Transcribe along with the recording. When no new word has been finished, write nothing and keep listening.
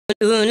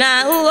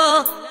Una uo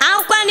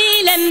akwa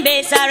niile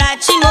mbe sara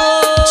chimo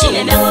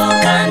Chinemewo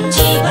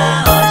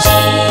kanjiba ochi.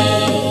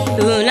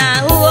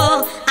 Una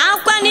uo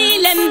akwa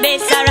niile mbe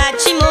sara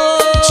chimo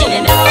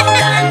Chinemewo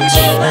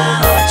kanjiba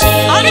ochi.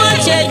 Ọnụ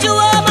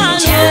chejuo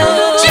manu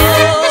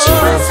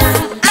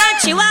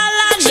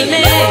achiwala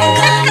nime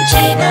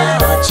Kanjiba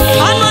ochi.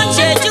 Ọnụ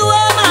chejuo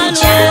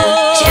manu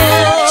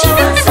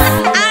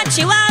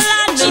achiwala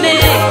nime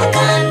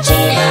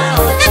Kanjiba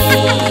ochi.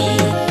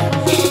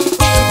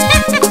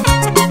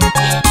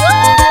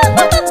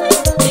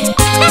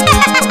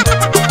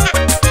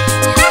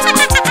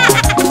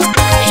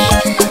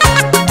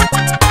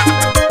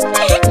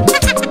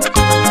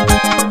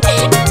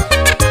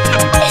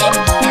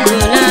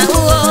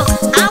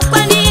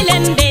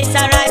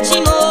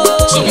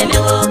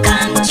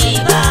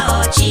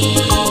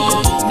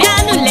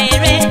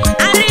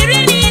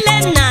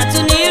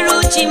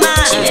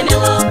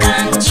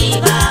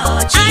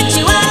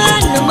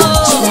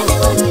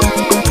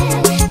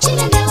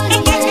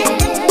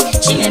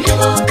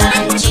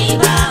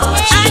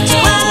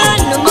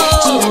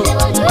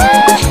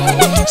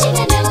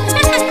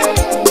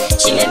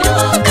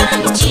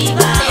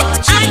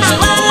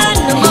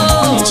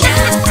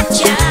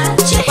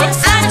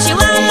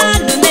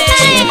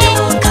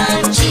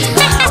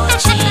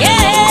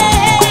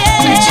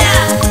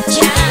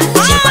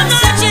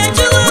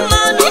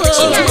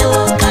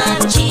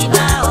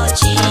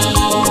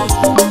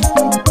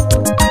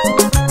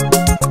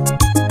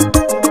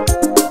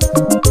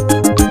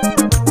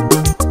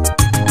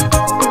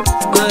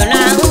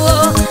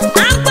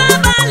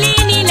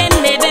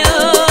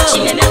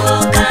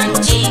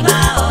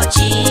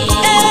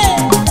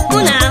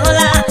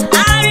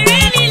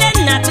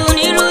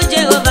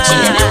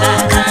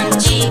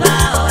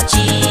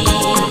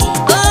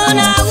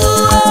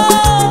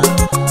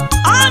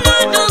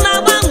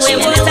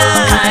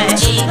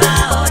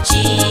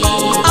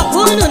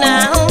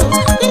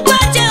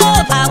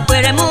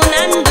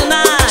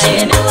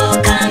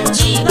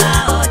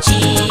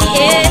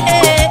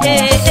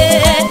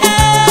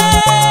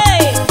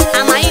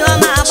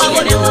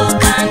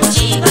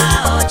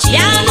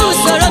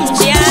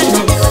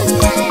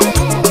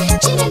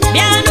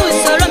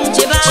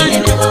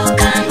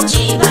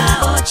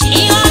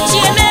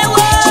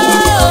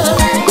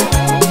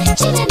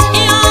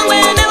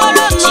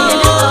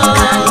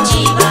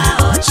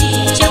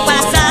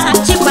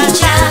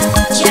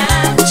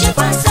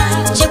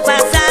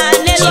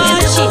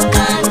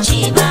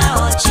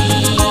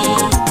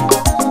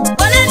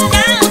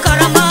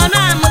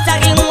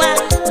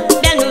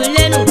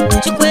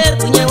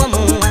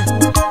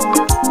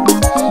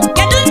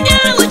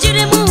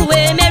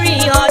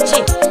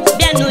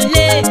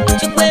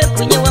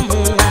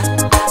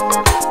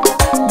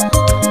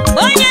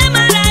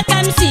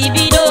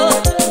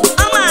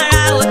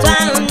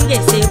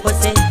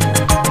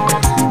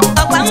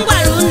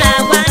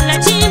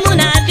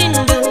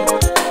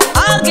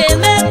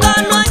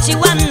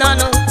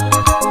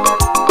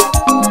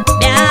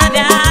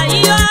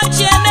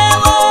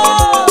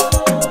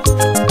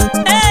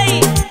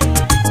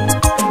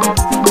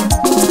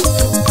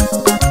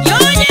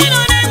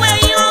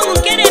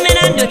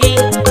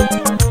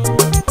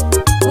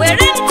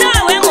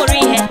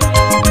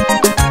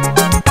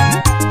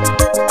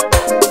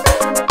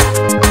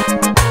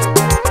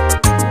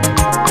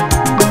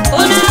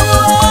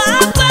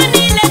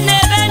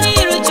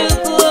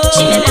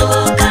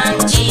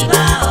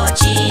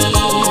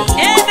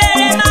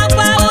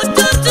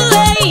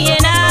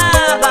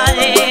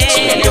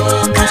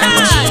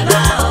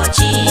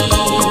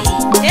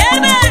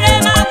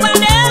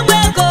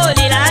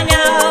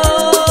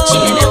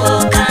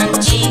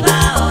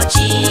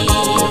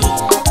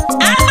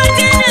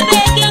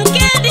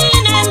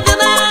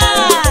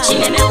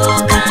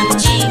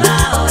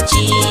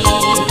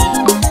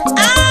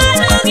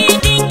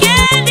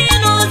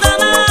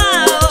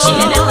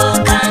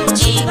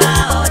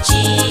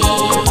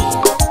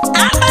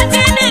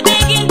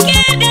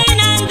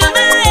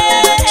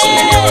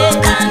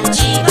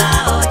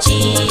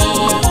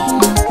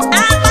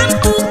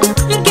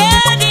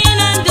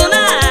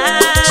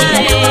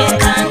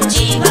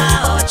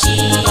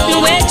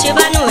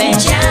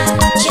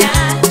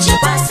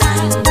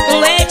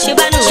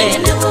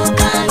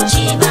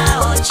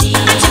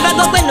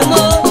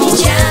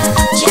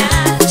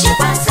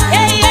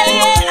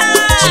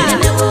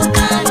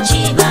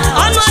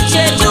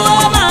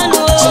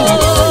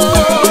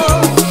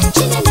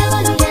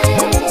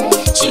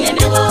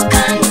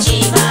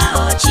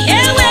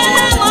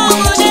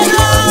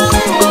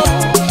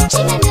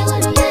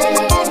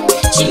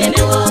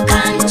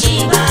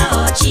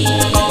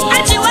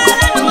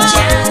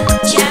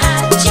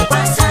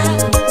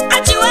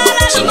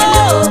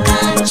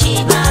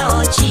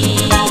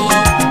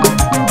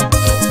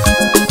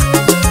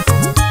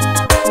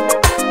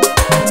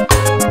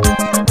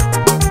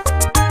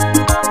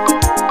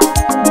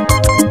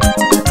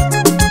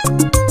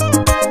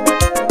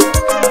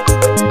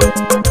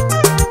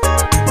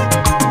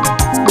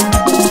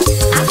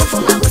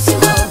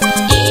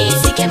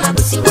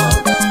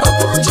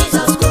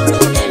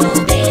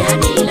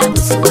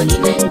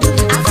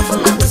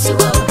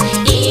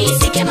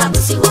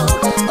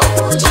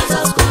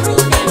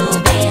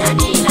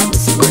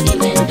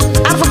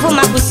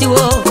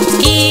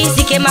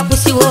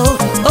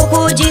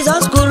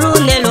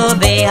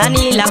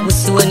 niile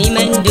akwụsịwo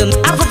n'ime ndụ m.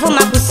 Afụfụ m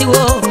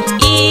akwụsịwo,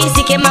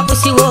 isi ike m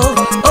akwụsịwo.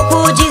 Okwu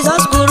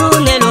Jizọs kwuru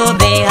n'elu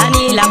obe ha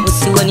niile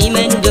akwụsịwo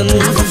n'ime ndụ m.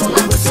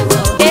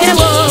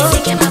 Ewo,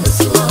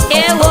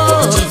 ewo,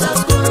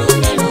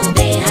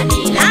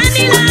 ha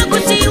niile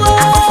akwụsịwo.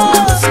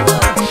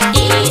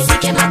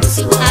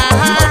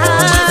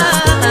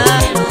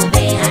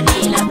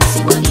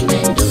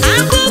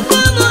 Afụfụ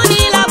m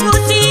niile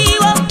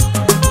akwụsịwo.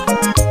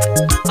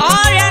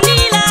 Ọrịa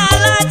niile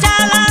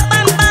alachala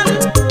kpamkpam.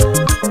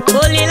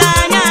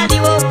 Olileanya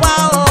adịwokwa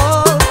o.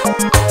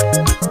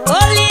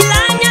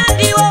 Olileanya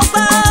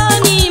adịwokwa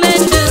n'ime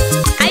ndụ.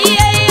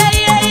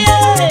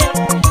 Ayeyeyeye,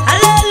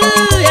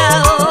 hallelujah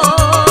o.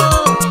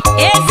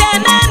 Eze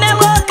m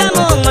emewo ka m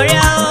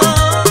ṅụrịa o.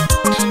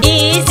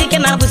 Isi ike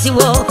m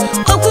akwụsịwo.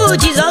 Okwu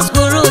Jizọs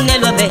kwuru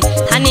n'elu obe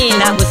ha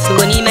niile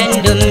akwụsịwo n'ime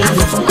ndụ m.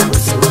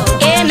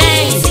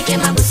 Amen.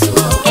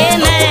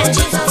 Amen.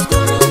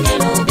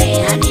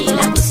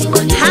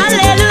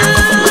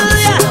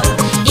 Hallelujah.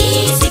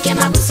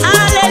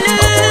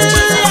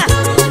 Hallelujah.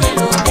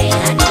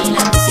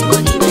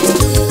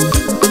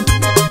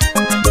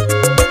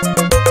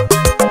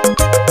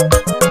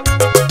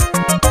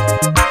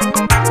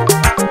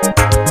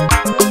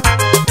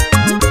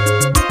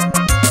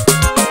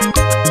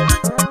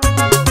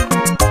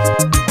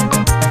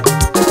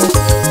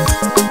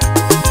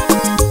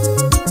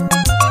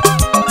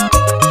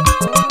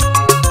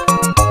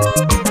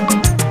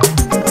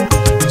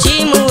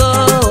 Chimuo,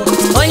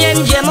 onye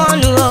njem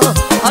ọnụ o,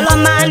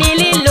 ọlọma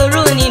niile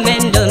lụrụ n'ime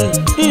ndụ m.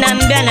 Nna m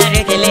bịa nara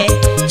ekele.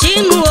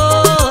 Chimuo,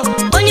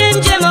 onye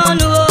njem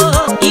ọnụ o,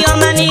 ihe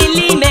ọma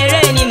niile i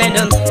mere n'ime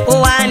ndụ m.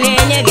 Ụwa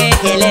na-enye gị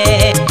ekele.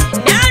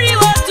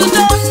 Bịariwe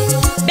otuto,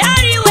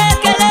 bịariwe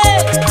ekele.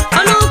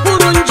 Ọnụ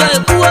kwuru njọ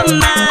ekwuo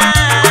mma.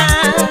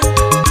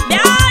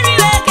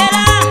 Bịariwe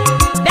ekele,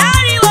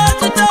 bịariwe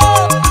otuto.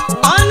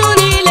 Ọnụ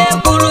niile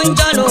kwuru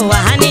njọ n'ụwa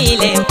ha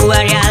niile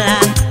ekwugharịala.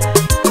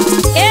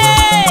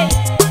 Ee,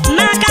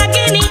 maka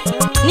gịnị?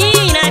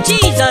 N'ihi na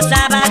Jizọs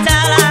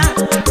abatala.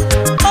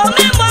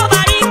 Omemgbe ọ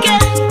gbara ike,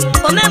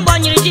 omemgbe ọ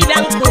nyiri dibịa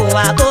nke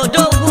ụwa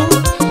odogwu.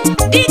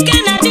 Dike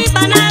na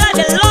dịkpa n'agha,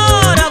 the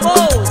Lord of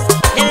hosts,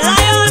 the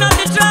Lion of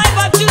the tribe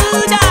of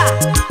Judah.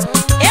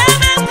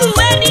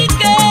 Emekwuwe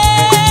dike,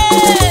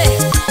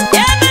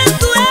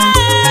 emekwuwe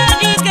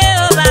dike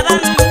o baba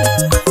m.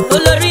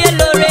 Olori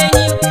eloro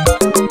enyi,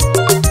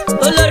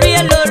 olori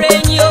eloro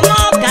enyi o ma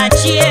ọ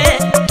kachie.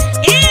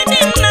 Ịdị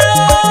mma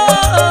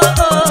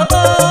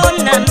o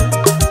nna m.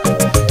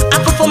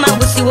 Afụfụ m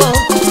agbụsịwo,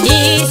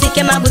 isi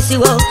ike m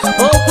agbụsịwo.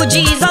 Okwu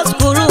Jizọs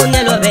kwuru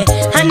n'elu obe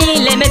ha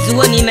niile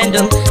mezuwo n'ime ndụ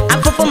m.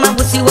 Afụfụ m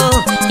agbụsịwo,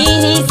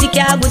 ihe isi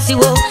ike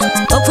agbụsịwo.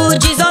 Okwu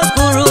Jizọs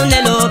kwuru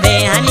n'elu obe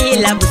ha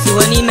niile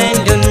agbụsịwo n'ime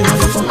ndụ m.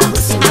 Afụfụ m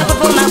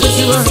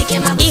agbụsịwo,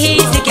 ihe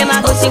isi ike m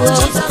agbụsịwo.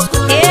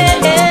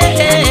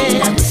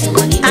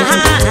 Aha,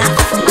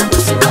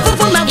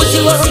 afụfụ m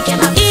agbụsịwo,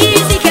 ihe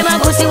isi ike m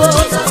agbụsịwo.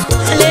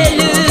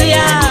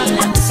 Hallelujah.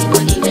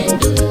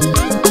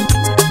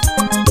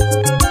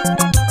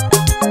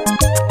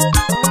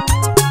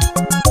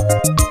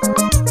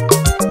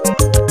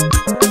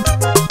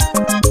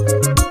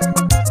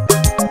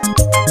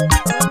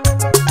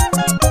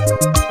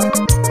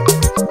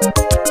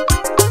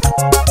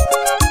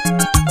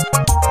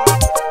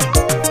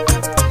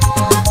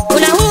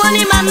 Una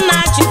huoni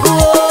mama Chukwu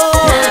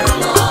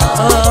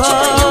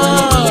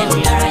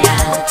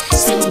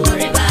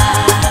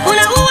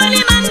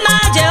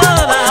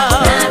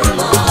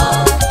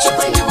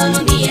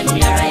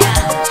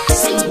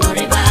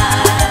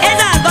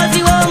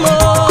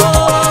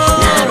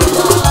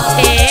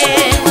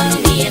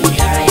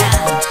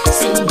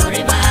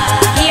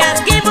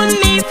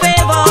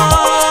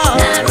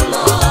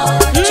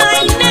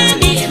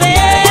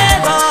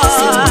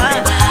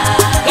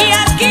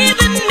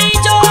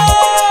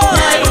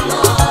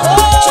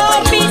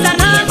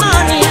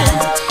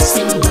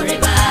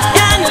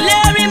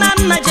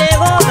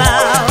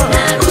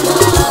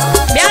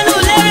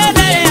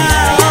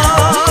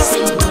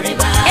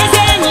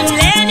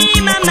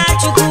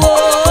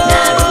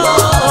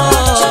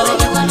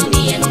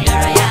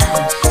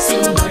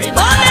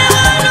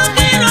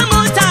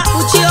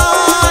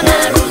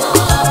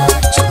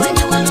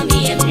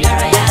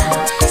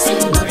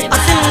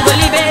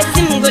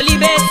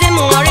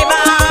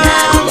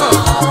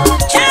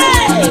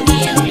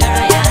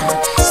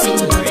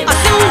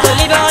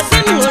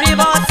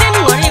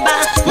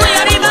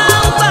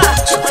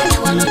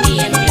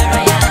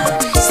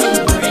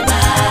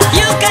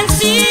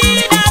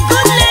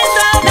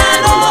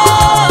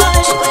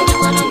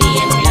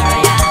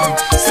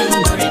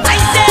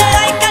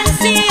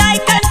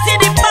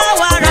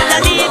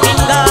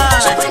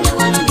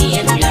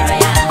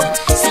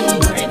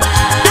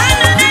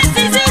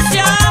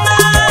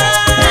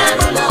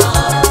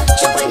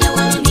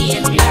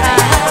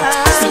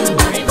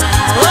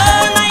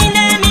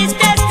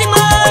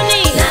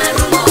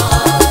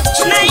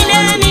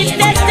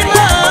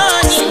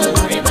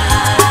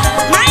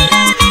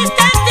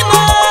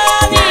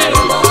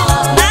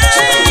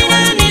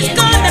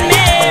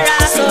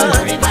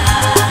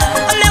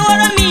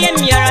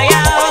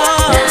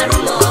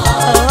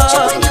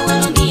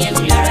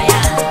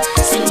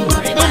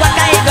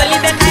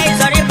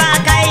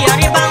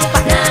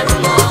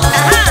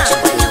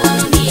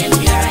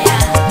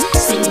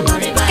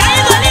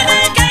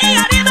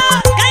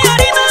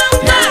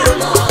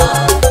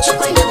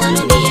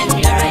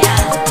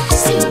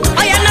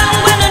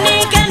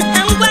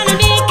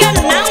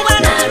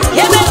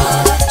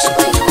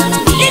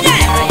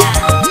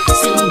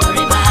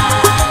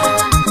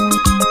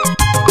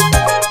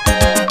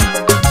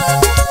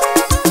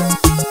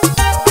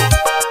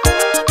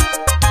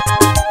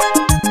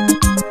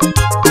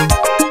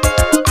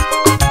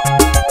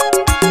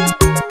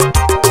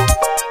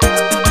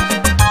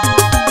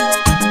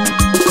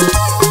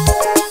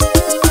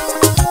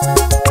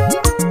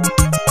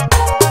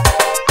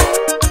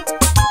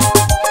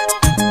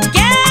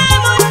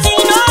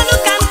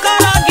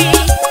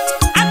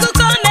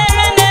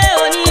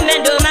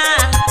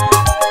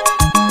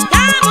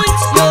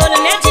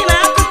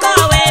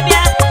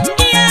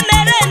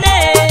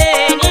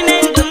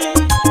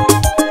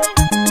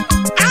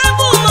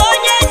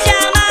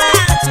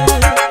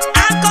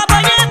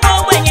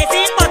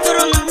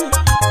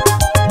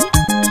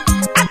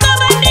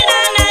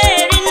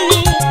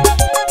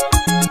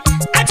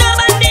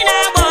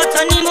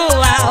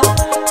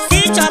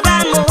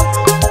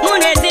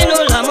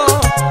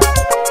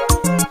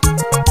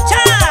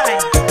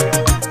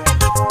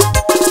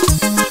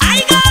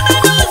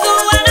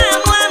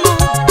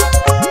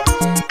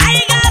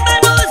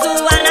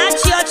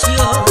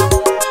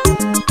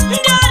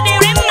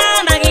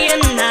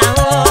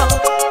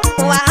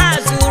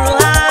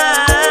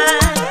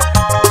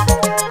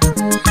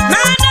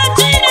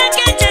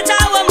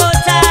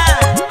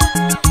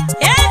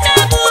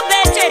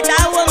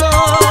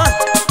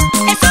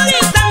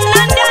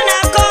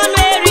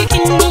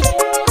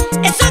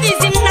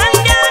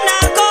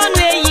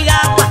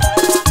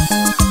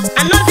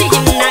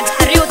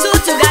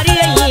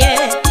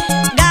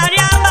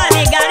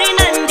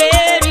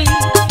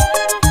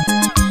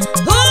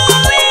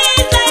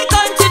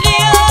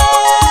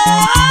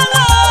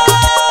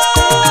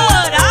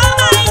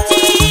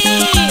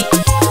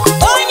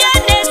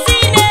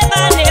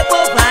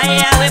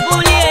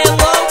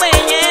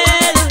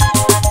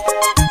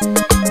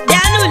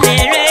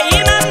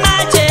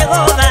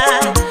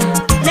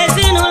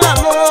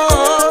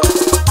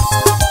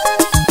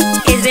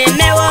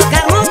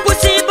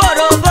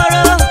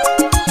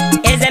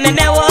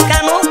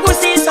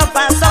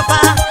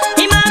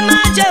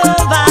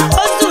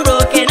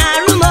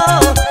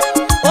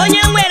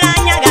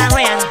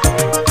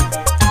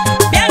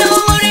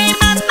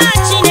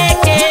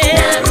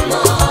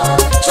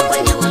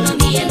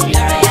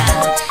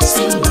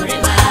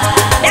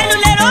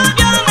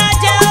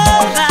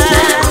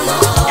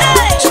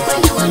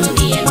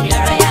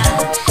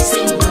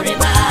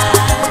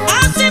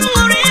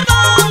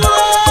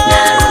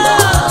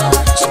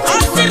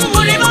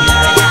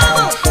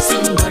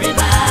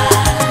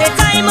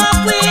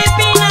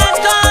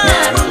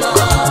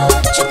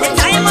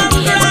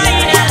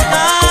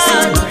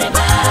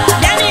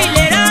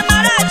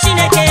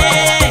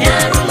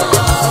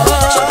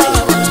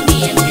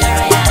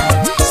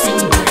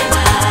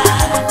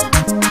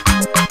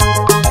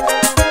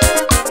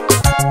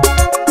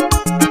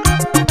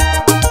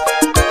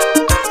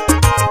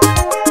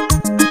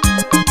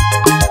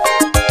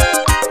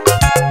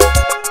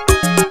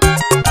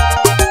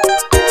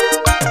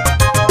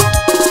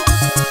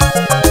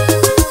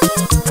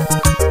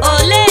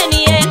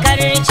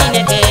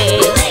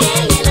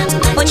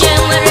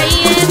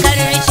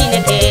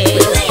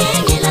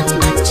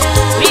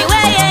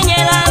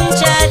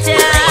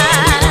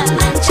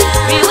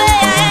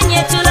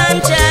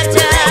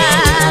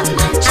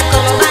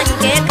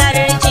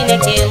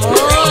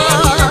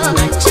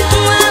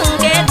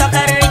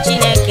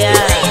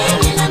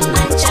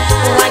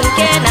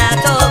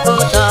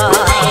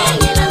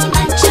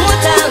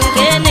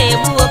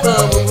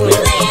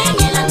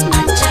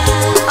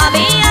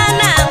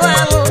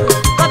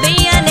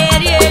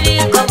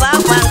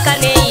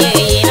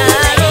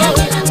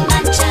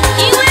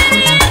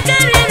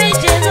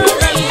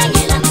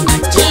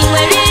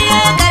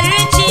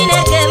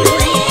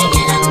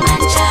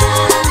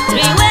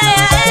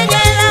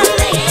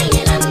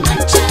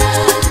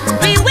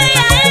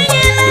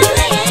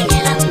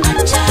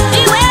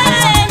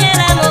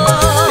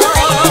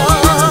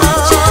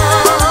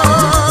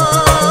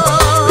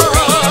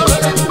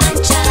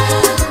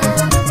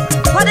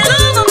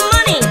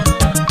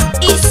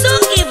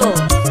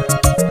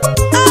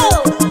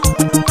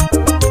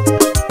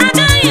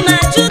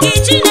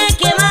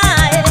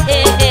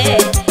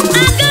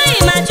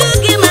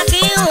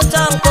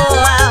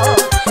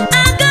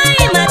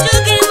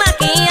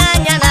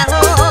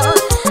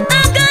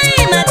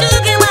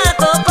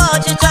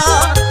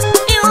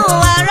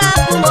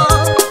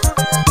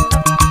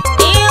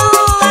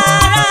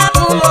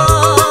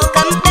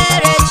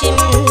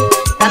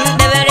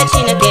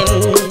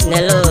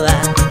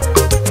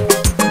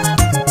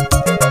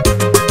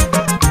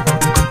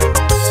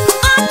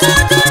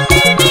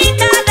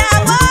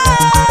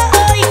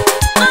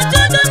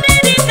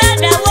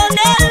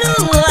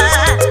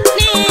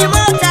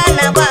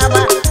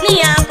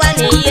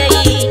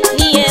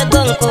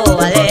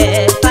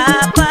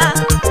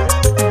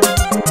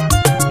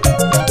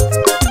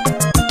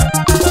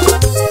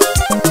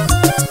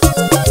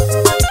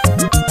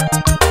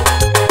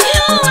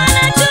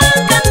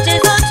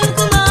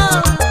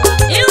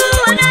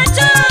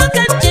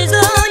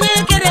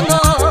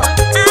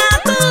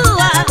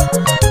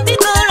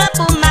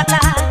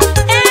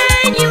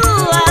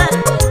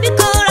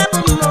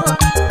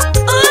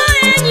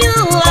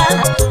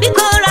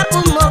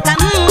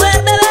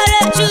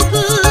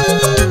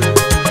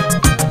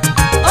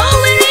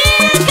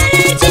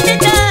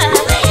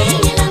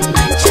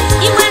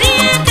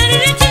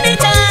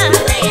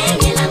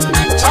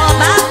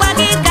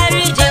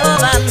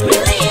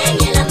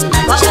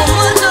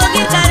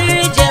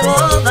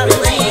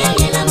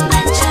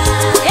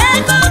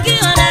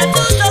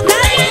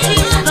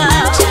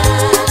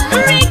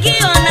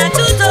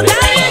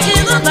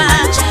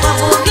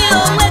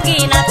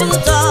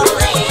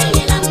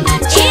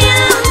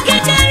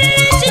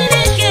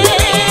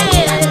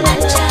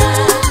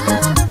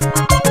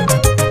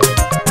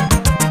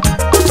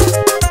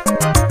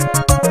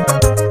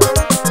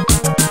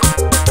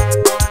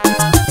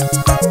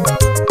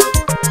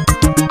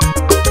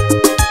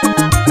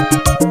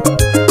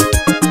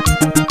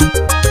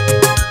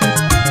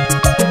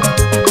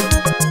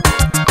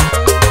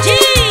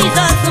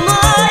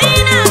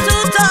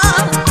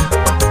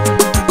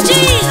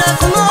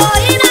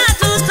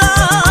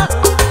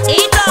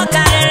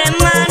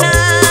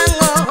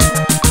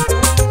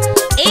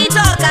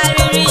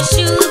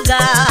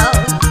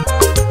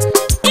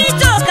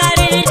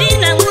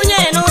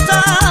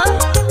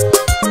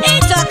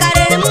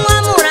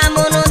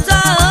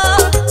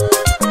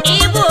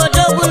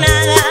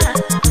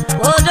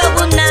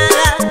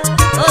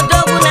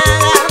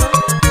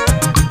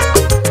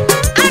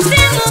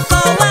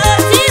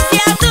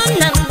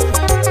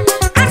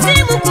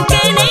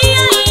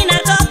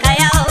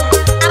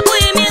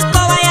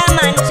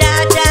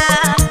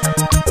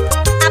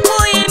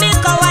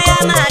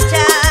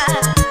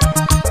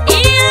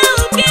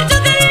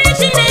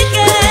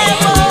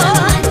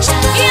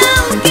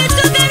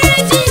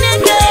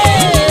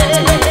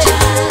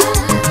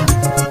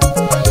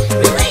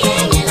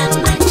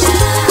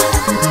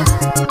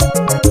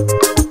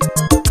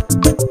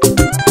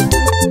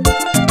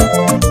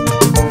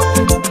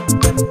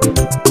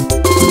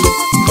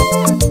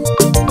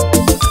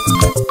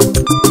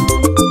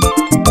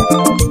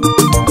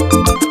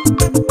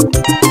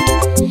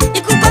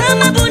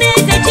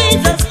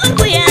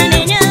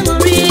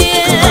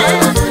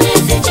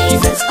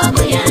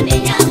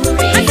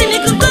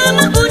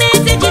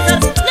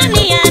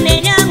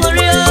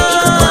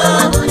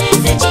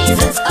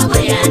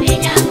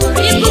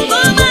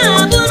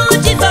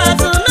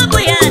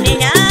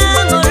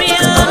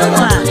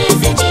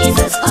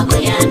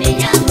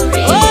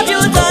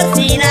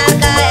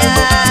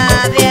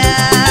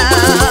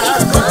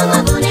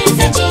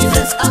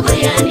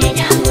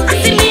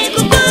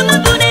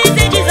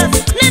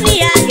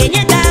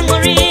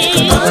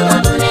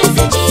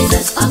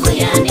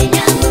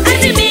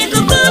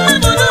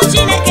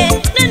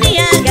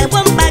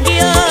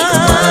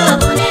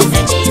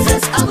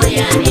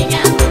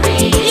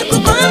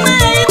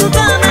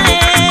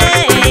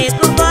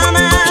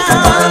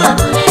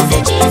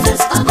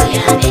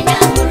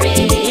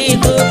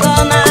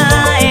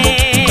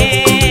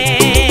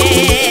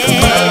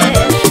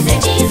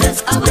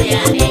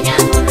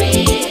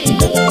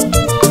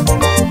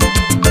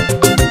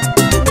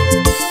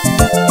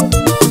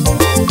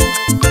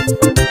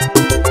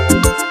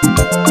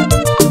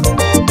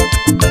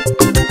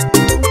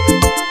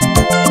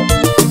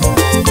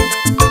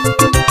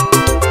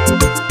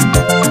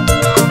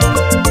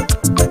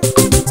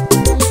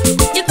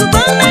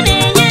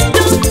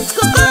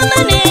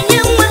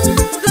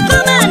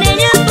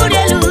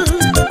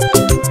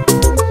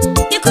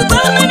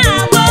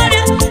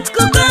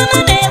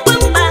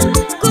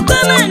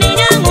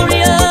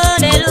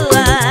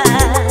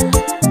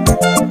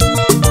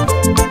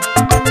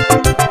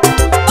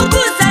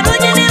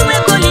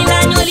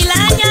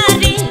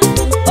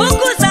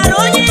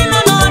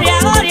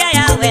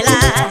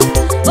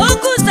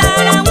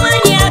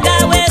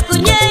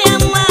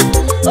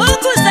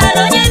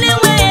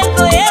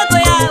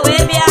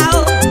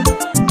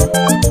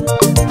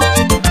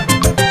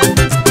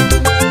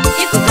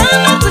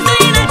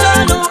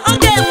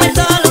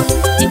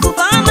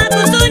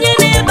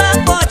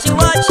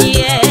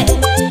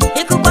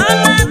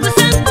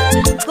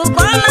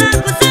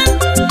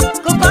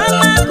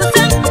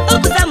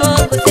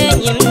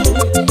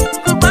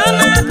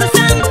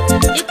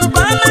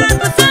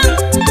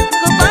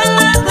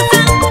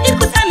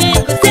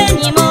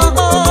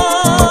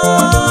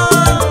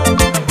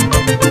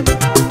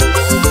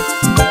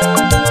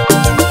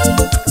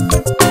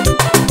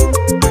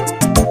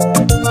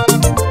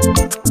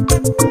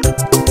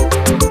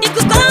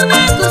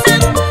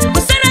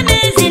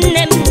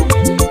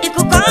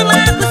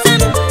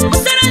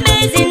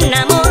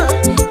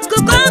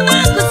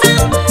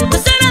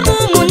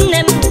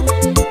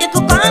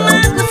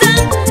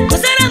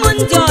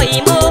ndị ọyị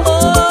m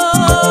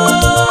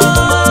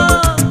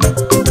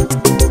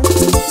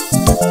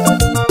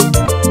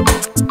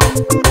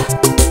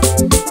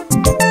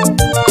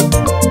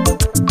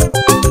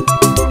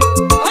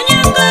onye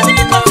ngozi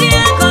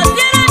gọzie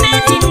gọziere m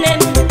ezi nne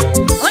m,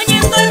 onye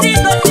ngozi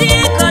gọzie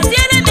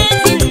gọziere m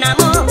ezi nna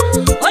m,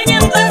 onye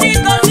ngozi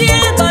gọzie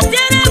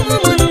gọziere m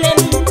ụmụnne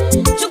m,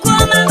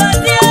 Chukwuma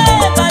gọzie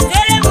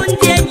gọziere m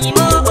ndị enyi m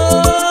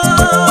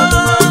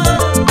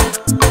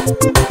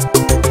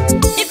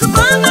ikuku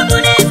ọma bụ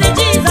n'eze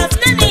ji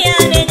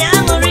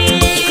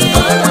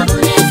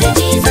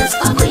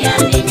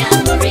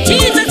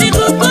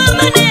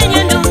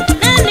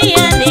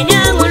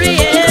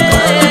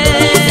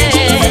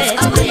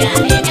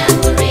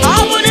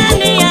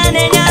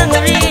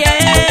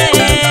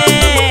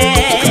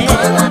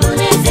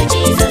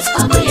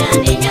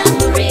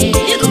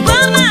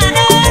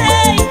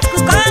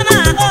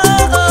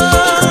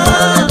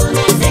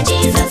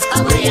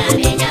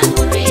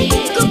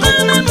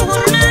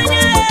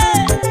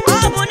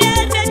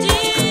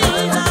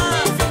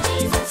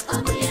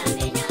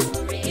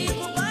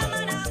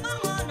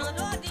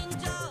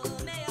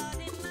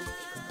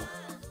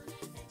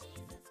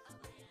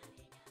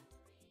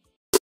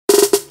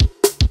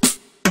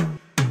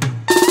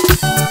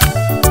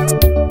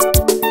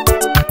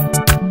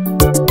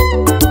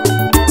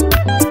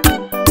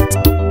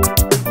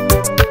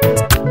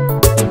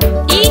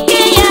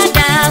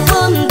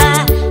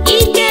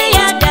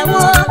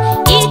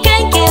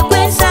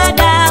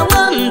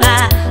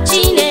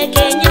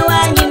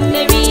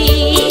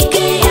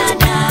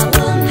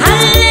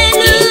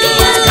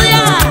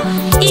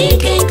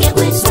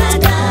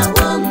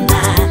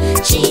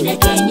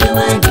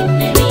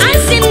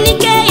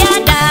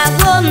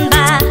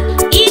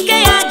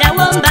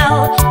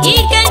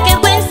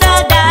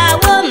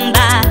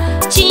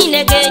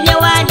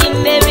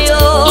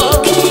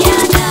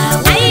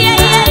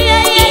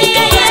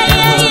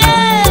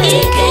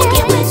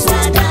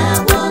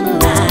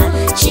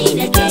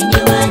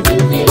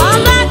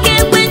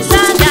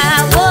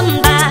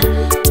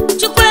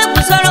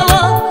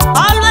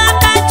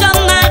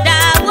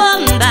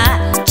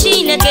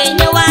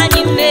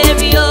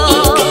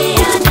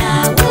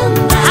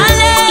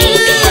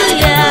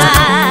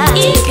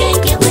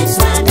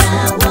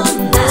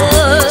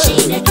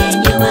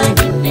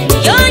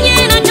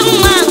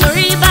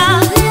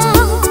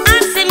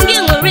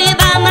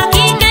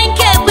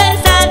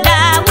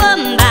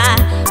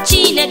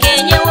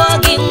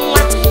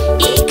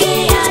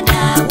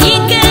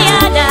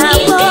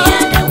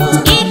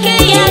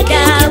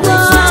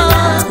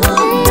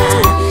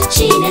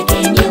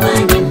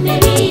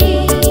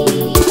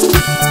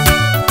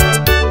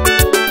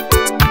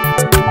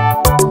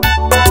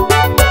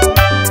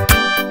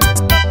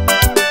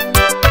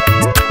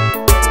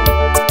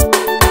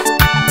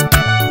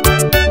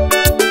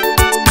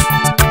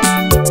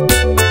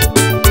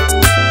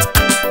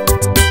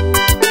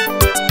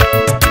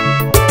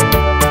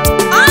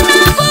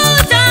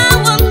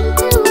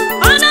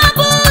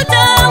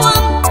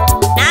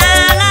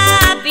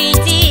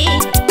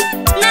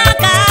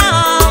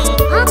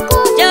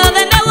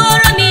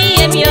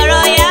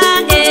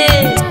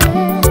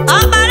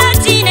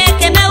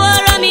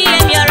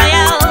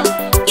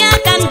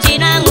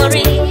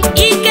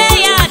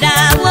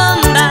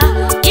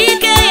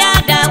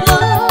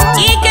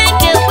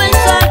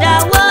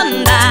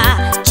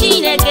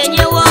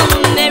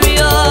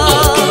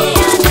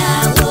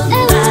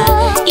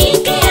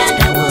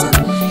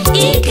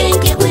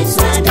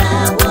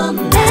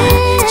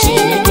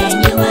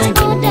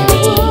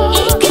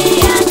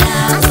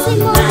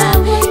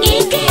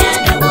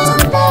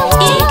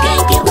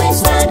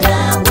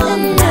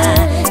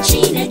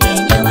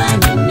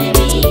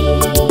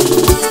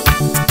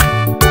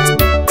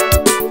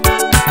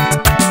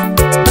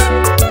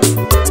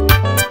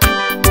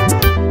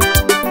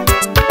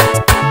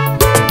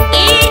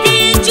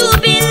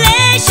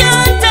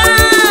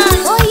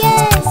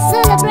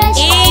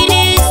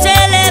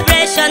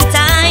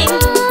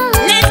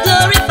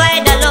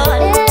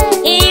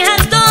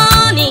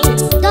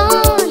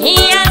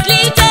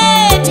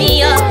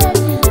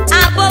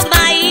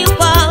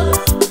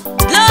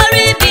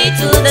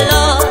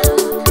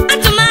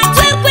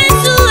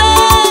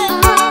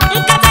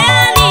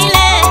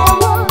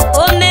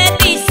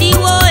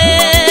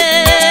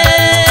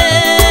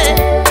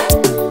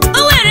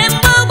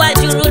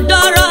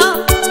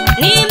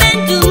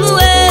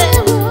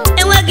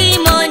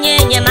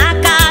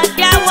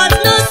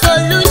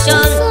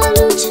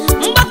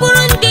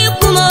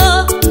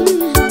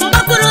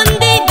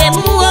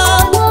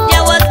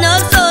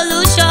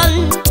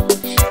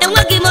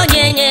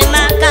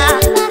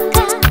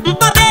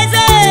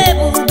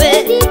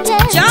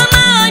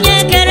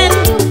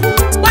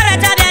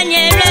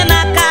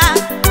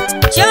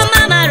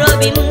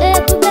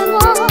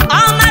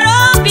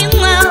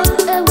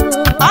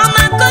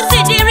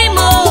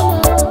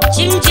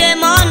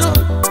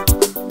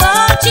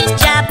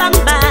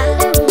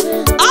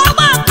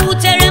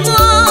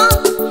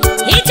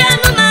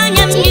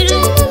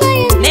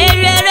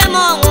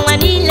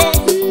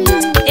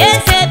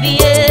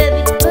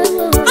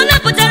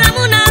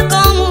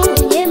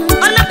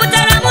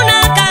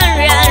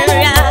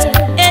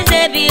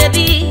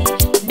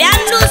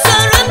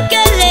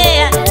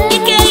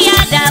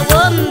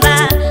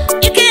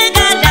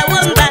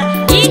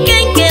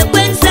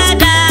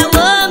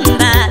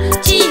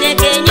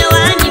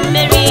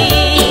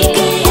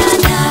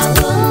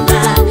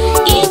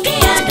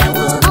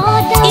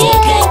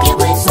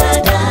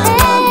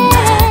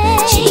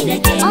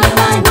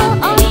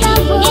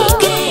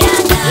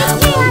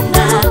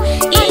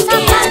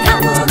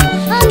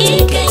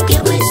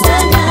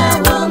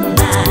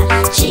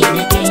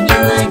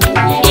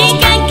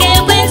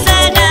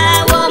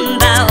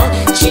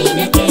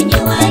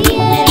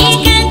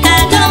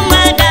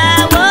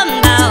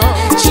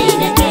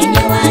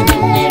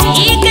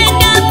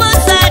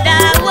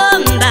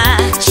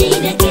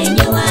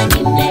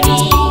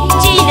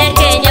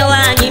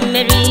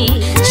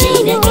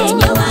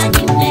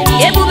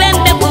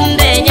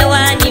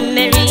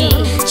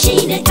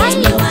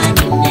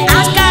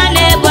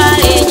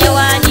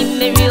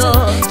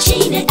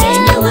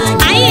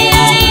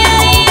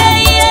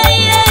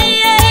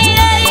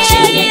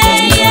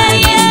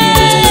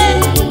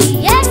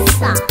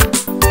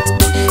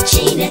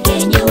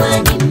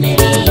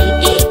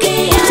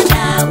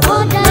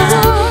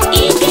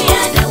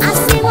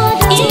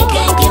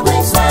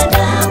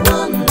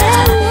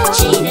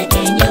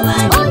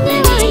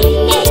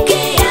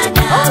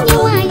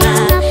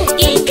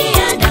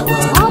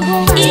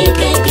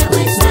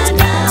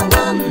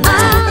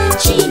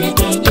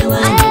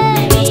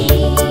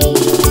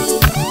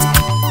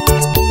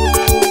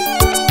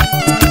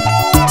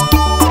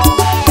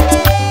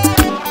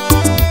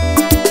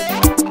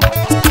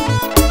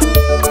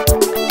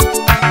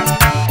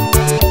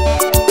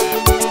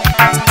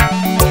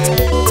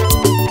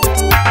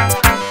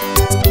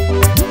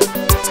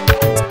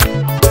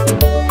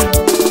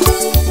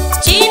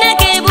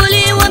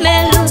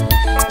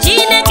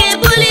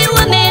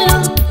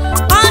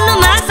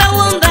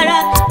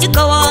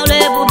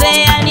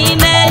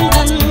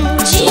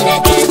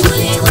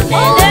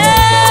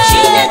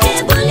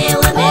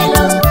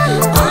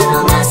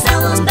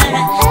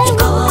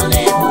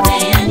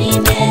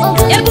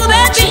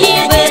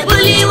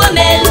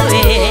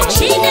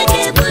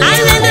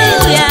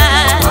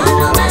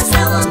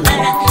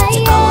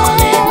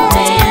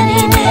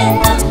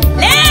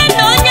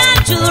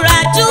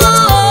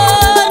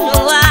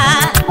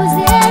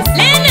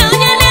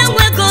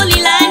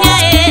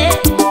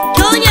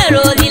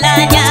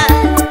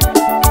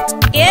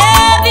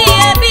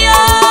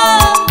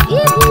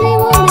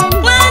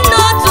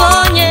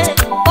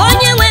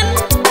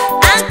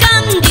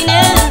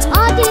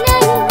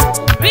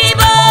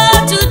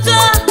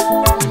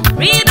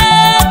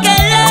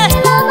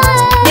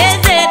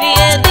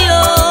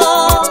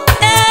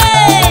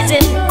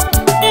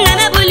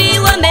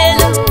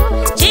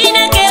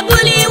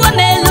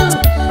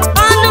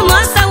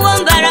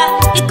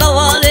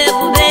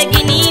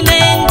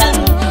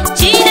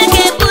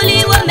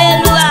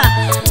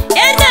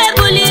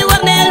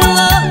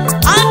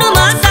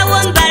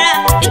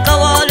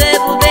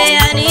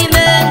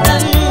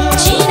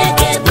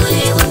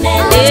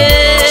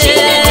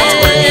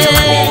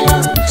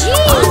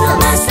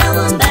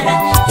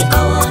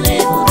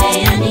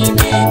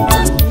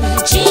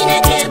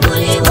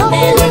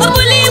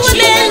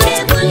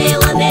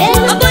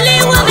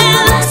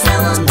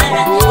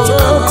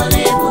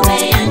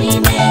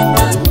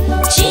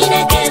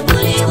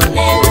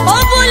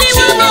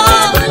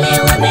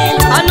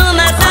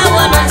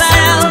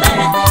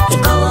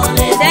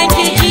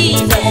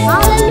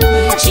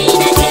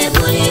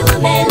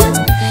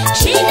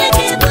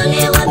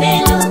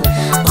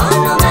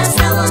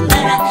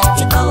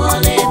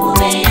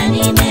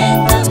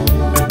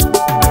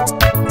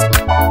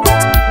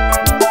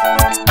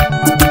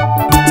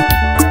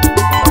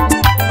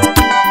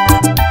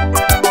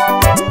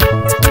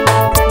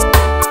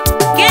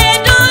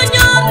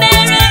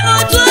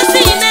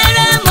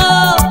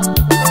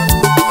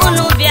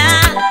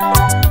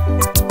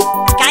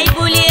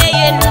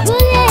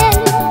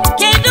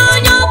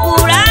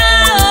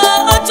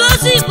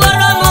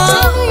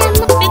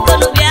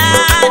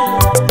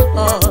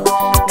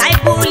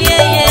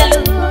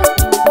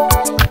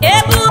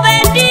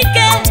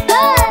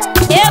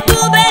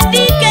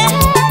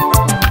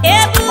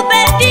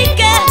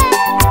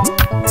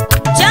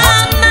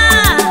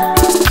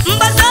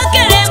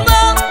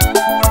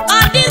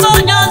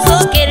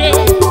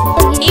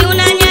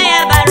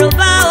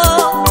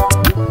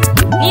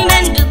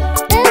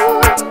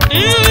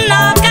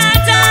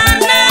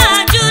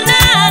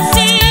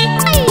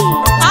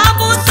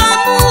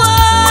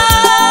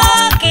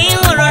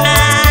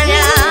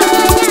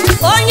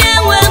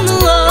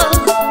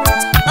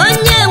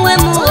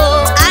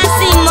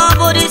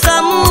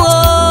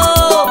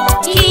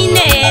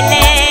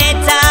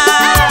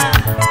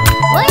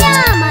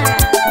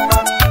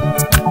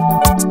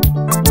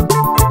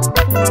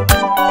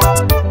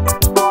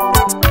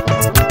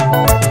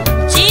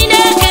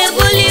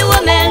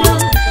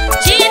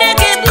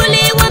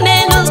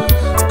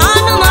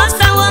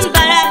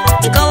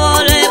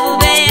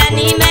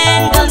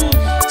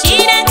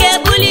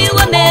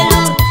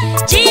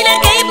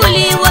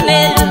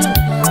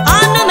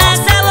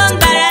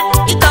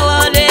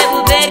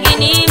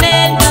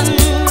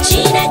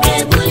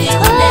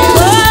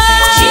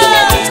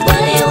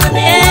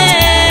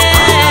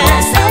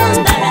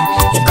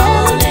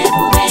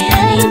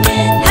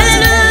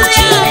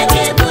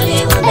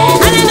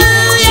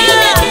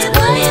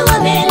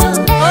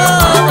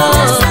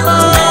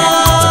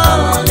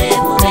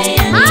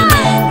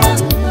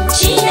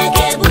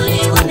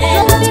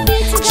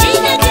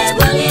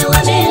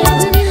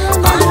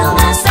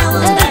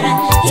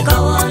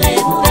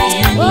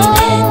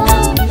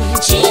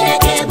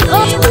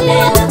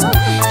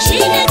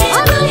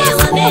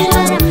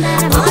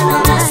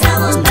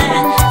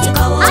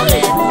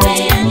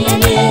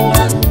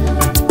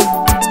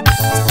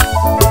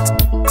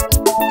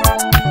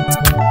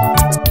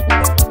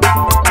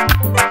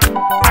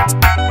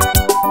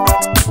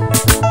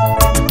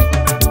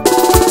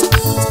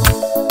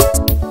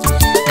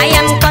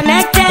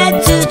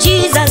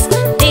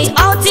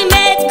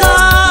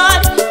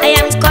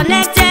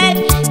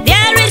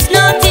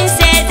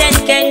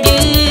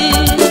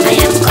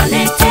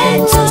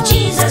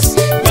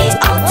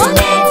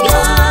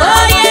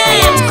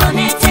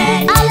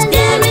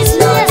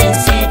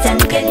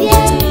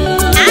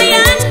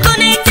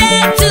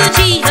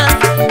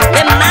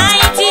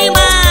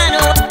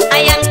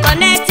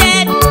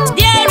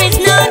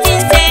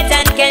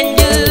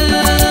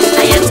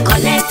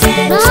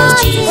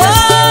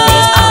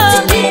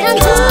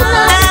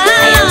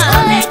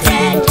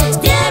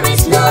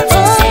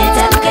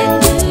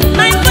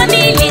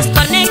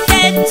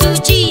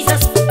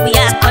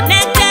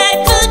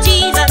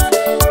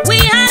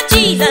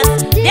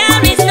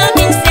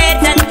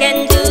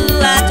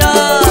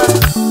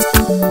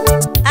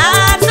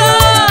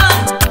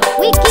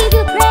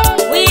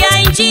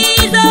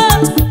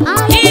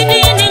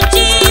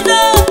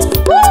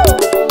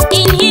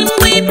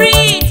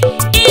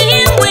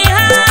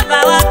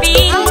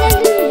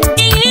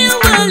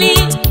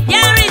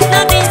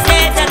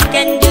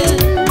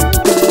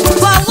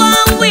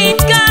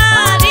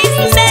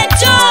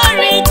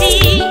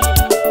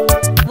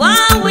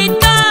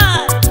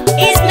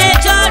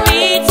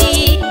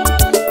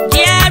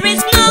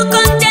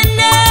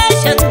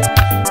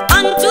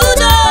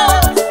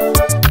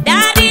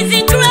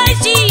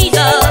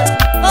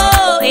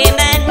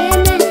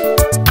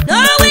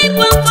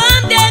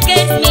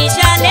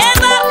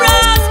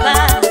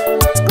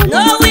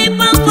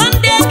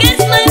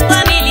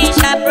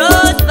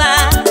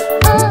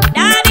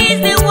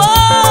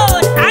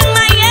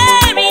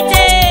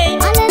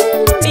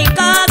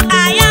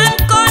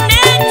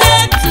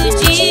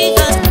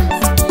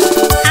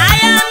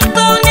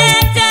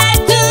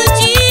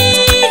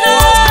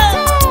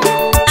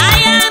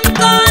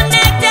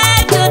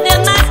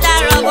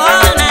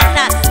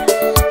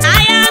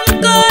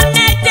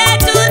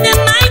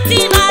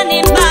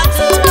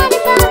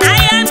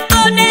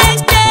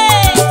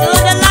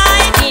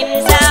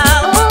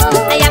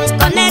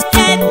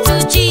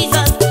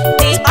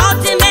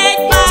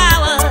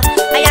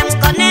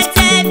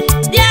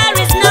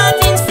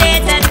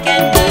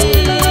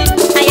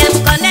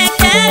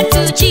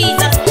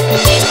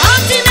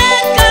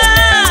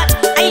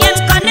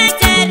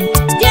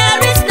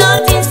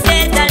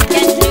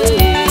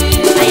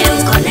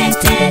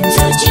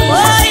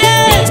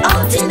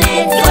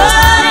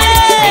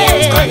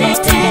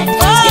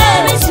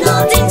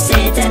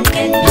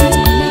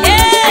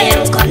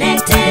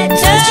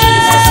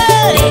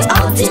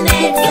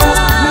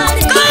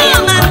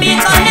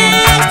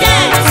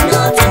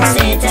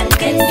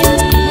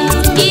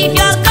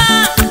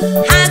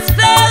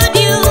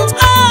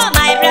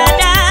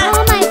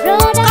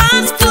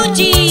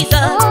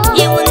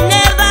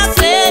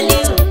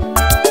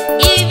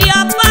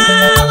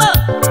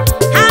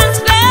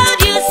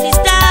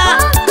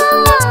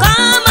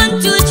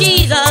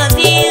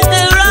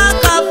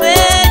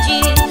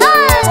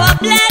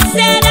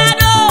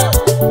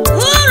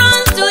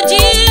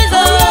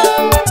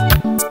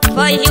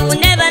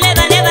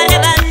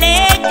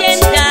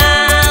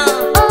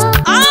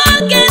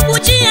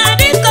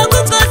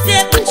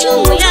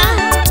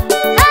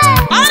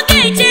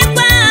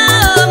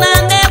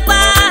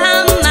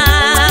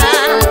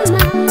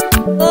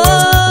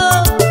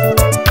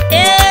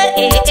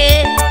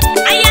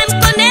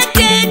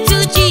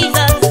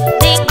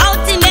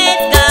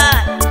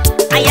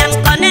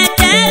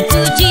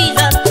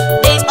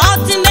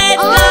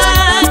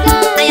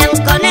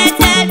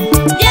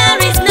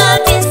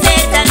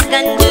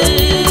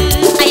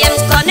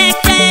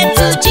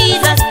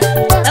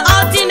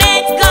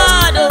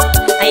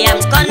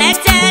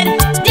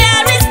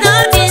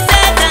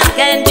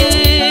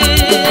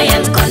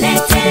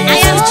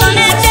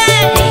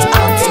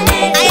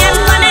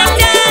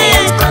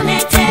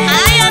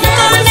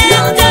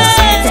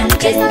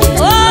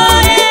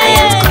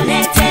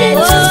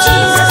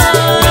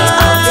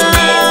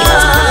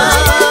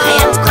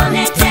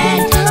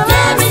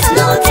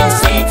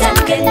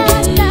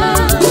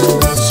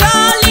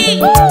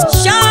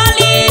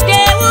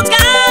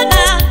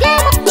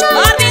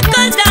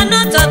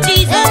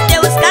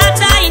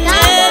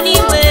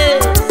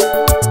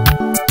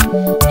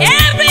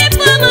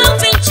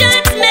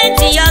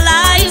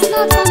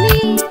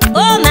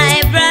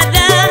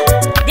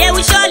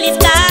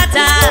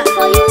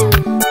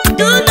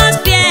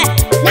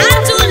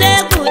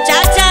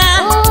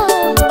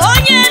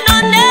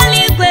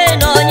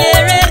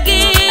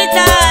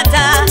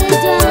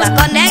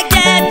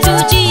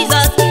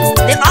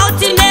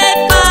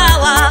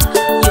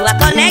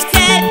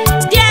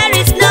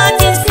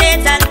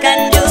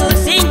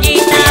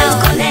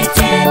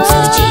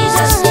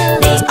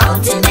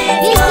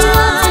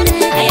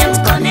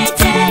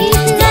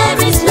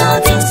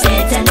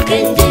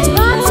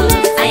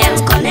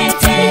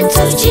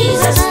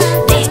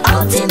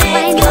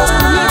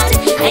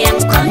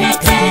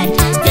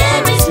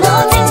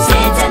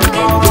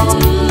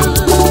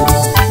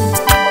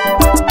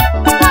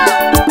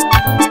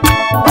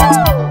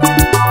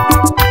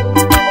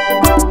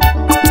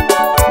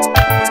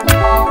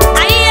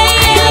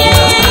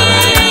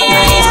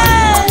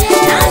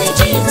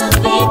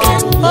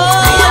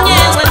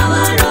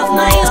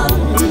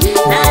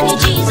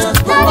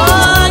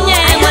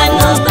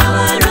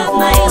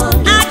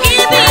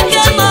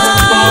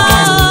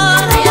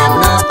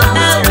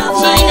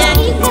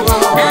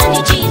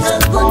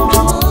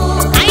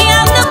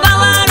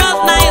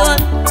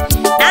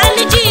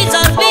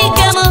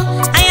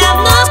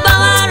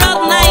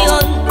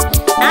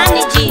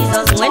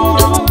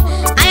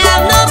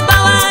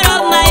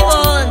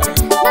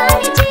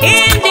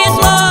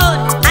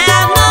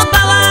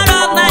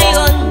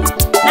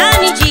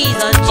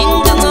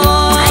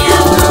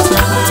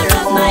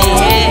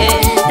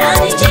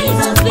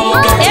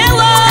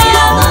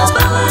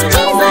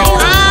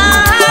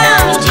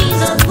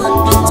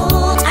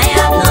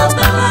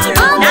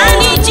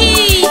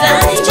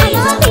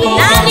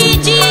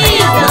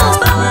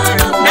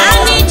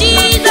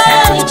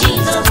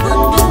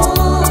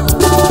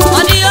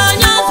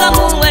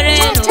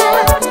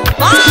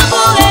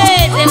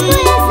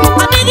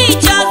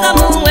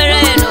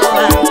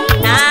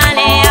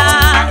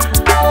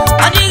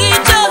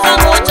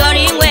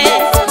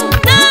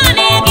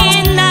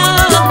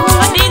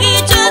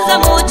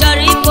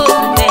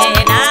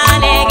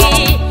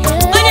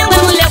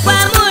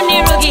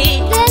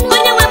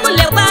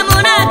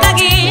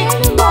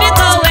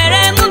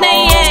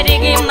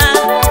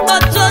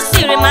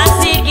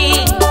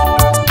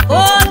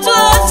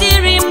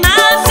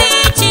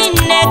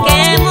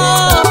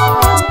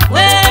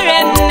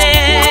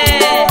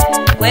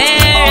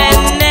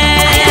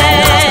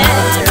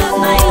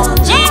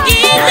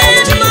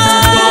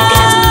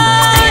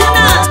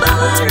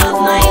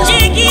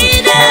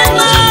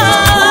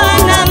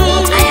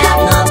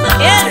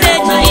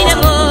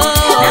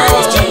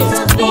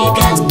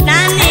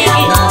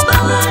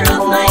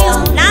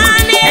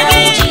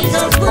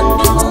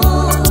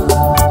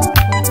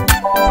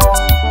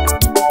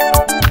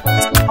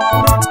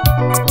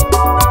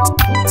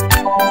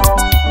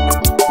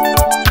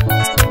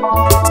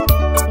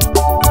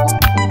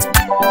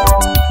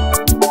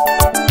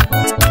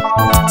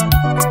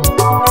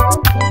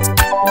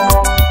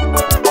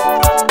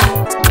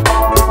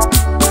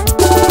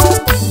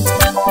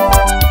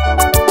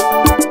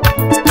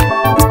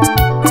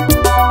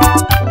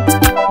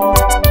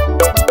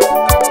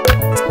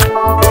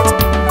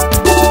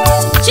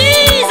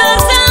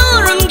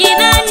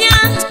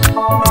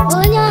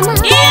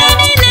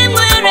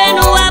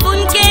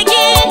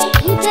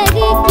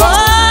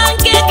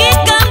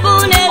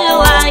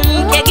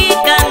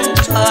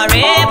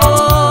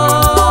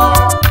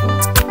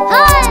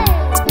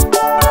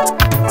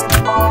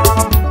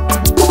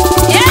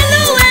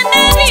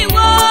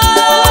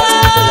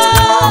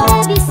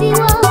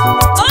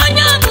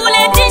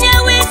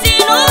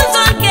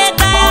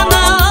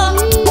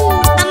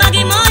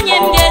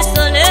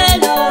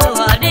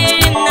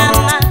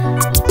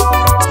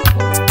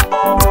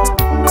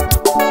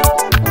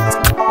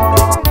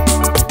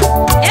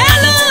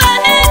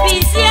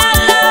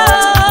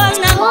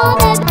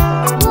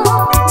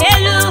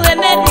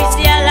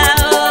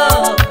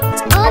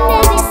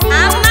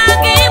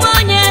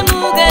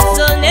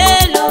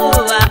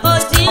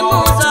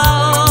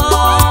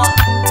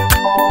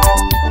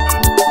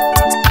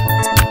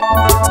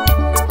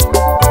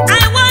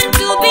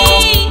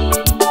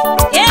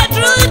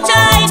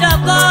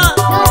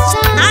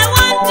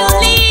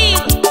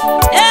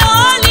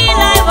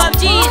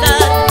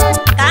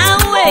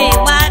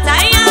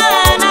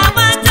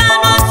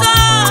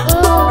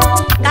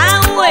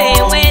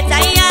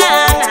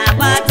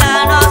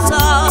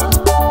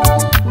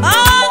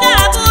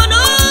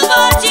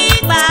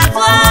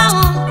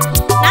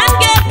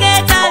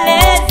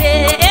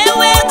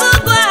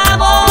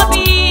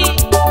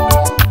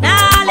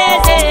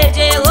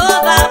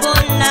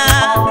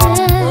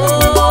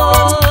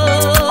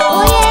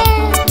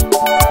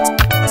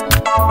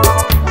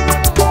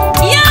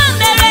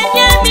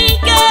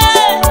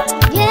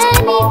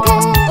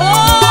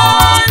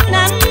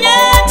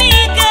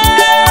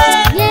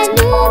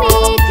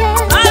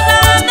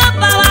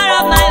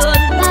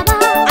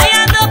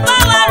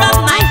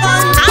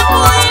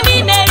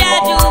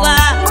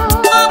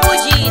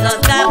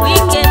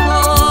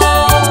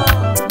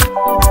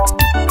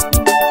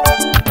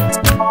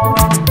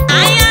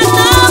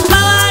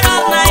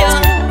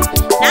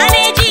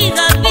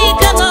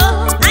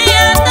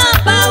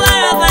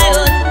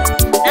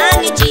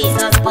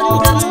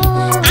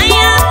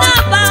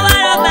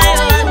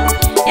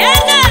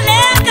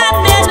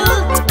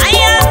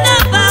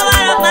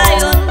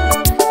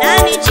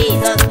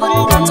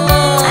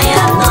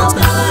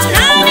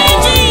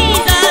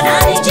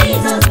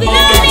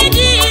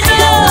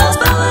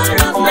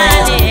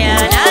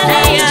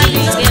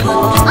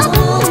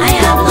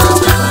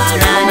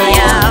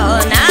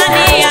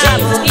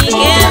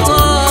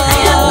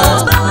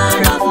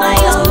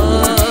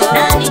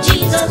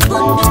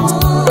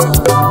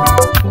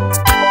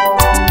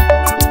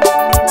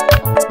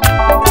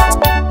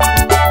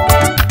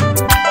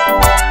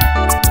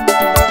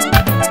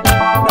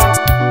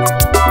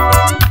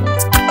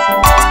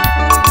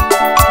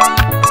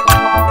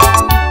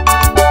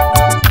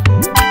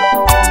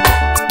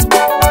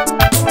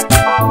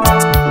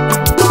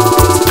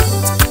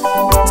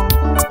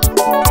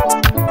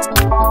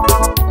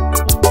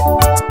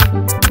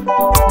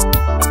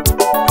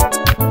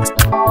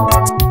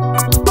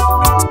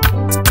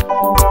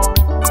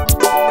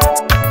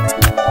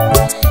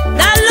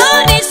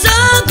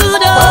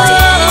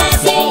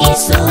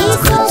so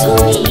good to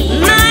me.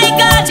 My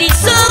God is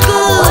so Oh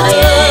good.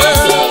 yes,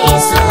 He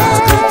is so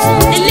good to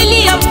The me.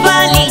 lily of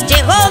valley,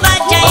 Jehovah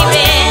Oh Jireh.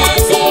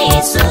 yes, He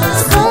is so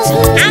good to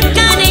me.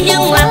 Akane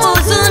nyangwa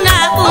uzuna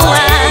Oh buwa.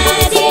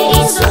 yes, He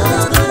is so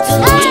good to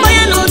me.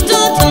 Mboya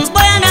n'ụtụtụ,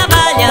 mboya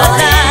n'abalị Oh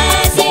ọza.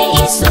 yes, He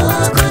is so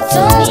good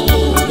to me.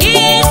 He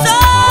is so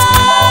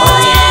Oh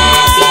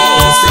yes, He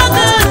is so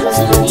good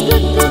to me.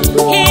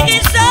 He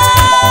is so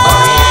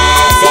Oh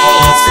yes, He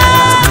is so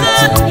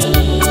good to me.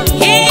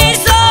 He is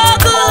so Oh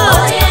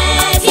good.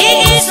 yes, He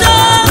is so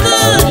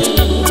good.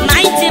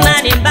 Mighty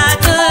man in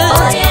battle.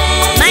 oh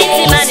yes,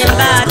 Mighty man in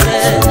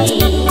battle.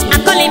 I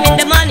call him in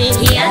the morning.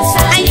 He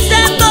answered I me.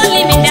 still call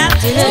him in the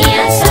afternoon. He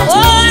answered me.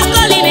 Oh, I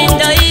call him in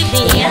the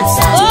evening. He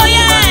answered Oh, me.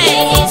 yeah. He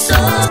is so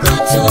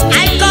good to me.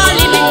 I call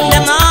him in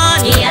the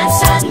morning. He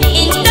answered me.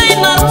 In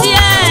time of He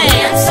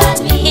tears. answered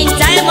me. In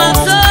time of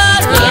He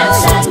sorrow.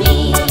 answered me.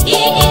 He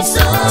is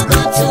so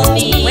good to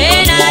me.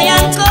 When I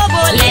am He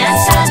coboless.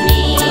 answered me.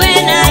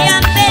 When I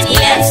am He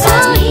penniless.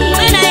 answered me.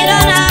 When I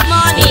don't have He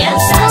money.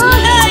 answered me.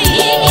 Hey.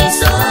 He is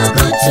so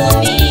good to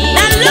me.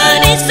 The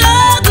Lord is so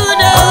good.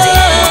 Oh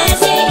yes,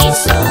 He is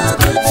so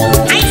good to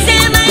me. I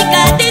say my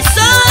God is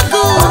so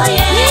good. Oh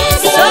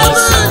yes, He So is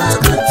so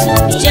good. good to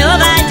me.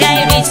 Jehovah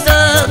Jireh is so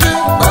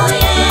good. Oh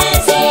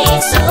yes, He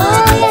is so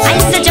good. I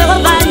say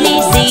Jehovah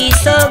Nissi is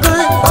so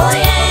good. Oh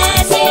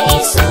yes, He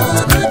is so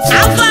good to me.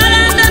 Alpha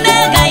and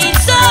Omega is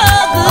so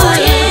Oh good.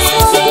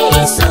 yes, He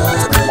is so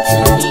good to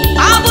me.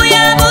 Abu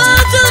ya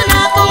butu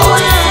na Oh kuwa.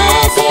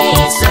 yes, He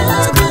is so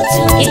good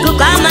to me.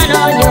 Ikuku ama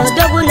n'onye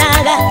odogwu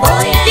n'agha.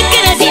 Oh yes,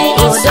 Dikere dị He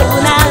mkpa is so odogwu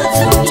n'agha. good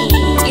to me.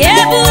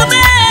 Ebube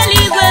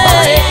eluigwe.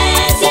 Oh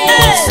yes, He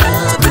is so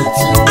good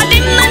to me. Ọ dị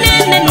mma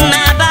na-eme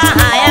mma bụ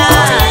aha ya.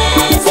 Oh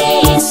yes, He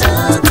is so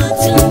good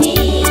to me.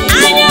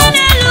 Anya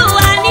n'elu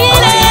ụwa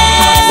niile.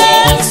 He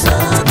is so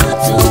good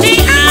to me. The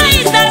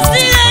eyes that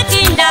see it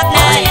in Oh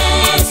darkness.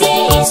 yes, He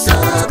is so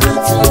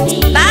good to me.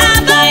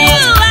 Baba,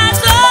 you are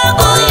so Oh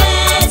good.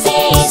 yes, He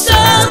is So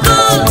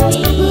good.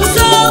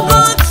 So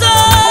good, so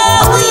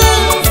Oh good.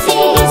 yes, He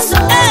is so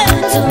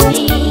good to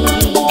me.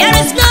 There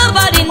is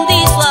nobody in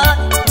this world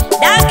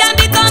that can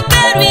be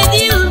compared with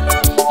you.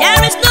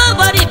 There is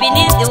nobody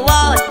beneath the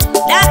world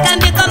that can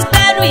be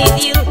compared with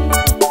you.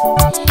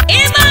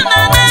 Iba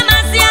mama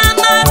masi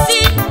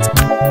amasi,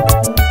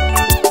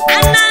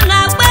 anana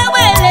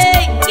kwewele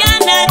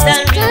yana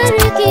tanri,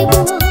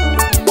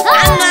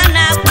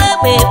 anana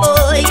kwewe o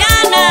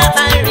yana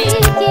tanri.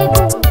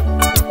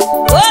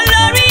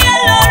 Olori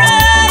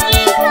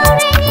olori,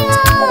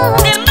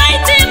 the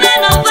mighty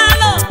man of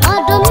valor,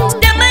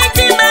 the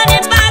mighty man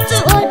in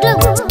battle,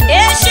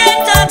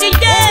 ancient of the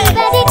day.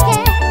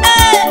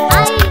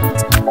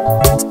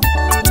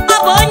 Ọ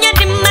bụ onye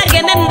dị mma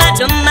ga-eme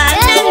mmadụ mma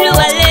n'elu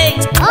ụwa.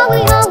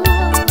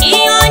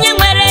 Ihe onye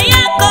nwere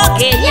ya ka ọ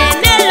ga-enye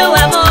n'elu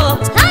ụwa m.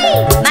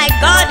 My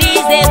God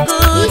is a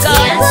good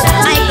God.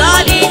 My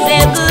God is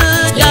a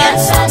good God.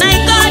 My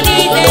God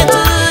is a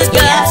good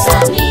God.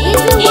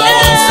 Yeah,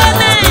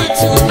 man.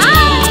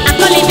 I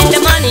call him in the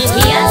morning.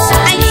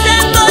 I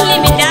still call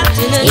him in the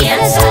afternoon.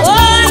 Oh,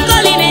 I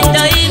call him in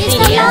the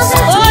evening.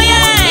 Oh,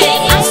 yeah.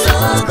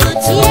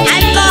 I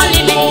call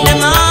him in the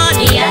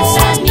morning.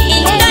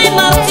 In time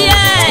of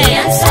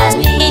tears.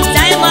 In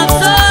time of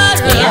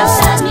sorrow.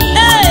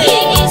 Hey.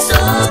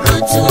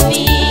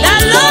 The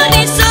Lord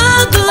is so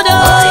good. Oh,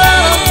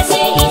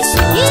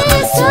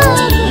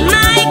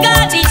 my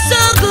God is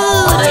so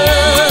good.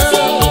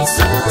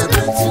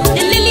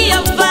 The lily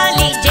of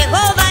valley,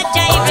 Jehovah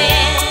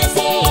Jireh.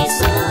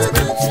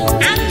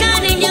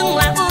 Akane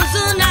nyangwa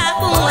uzuna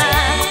buwa.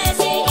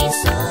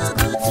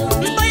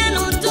 Mboya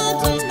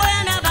n'ụtụtụ, mboya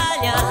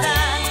n'abalị ọza.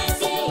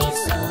 He is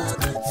so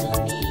good to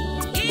me.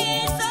 He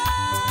is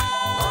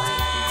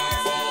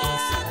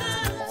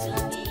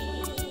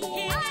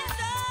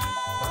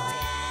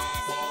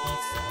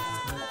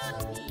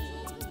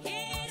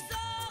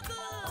so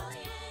good.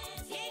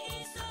 He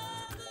is so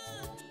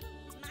good.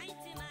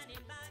 Mighty man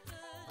in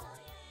battle.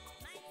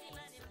 Mighty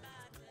man in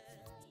battle.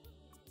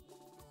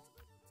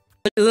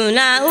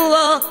 Una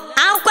uwo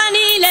akwa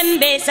niile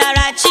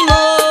mbesara chimo.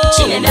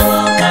 Chinemewo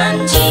ka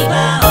m ji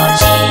gbaa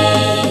ọchị.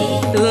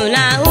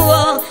 Una uwo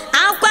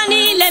akwa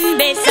niile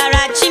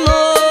mbesara chimo.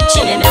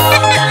 Chinemewo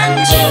ka m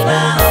ji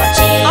gbaa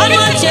ọchị. Ọnụ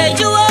ọchị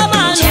ejuwo m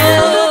ọnụ.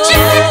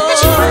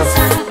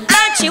 Chiwasa.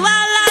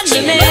 Achịwala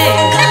n'ime.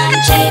 Chinemewo ka m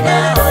ji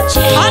gbaa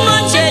ọchị. Ọnụ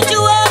ọchị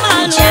ejuwo m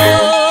ọnụ.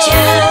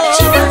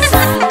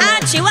 Chiwasa.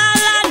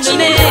 Achịwala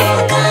n'ime. Chinemewo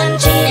ka m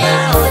ji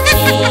gbaa ọchị.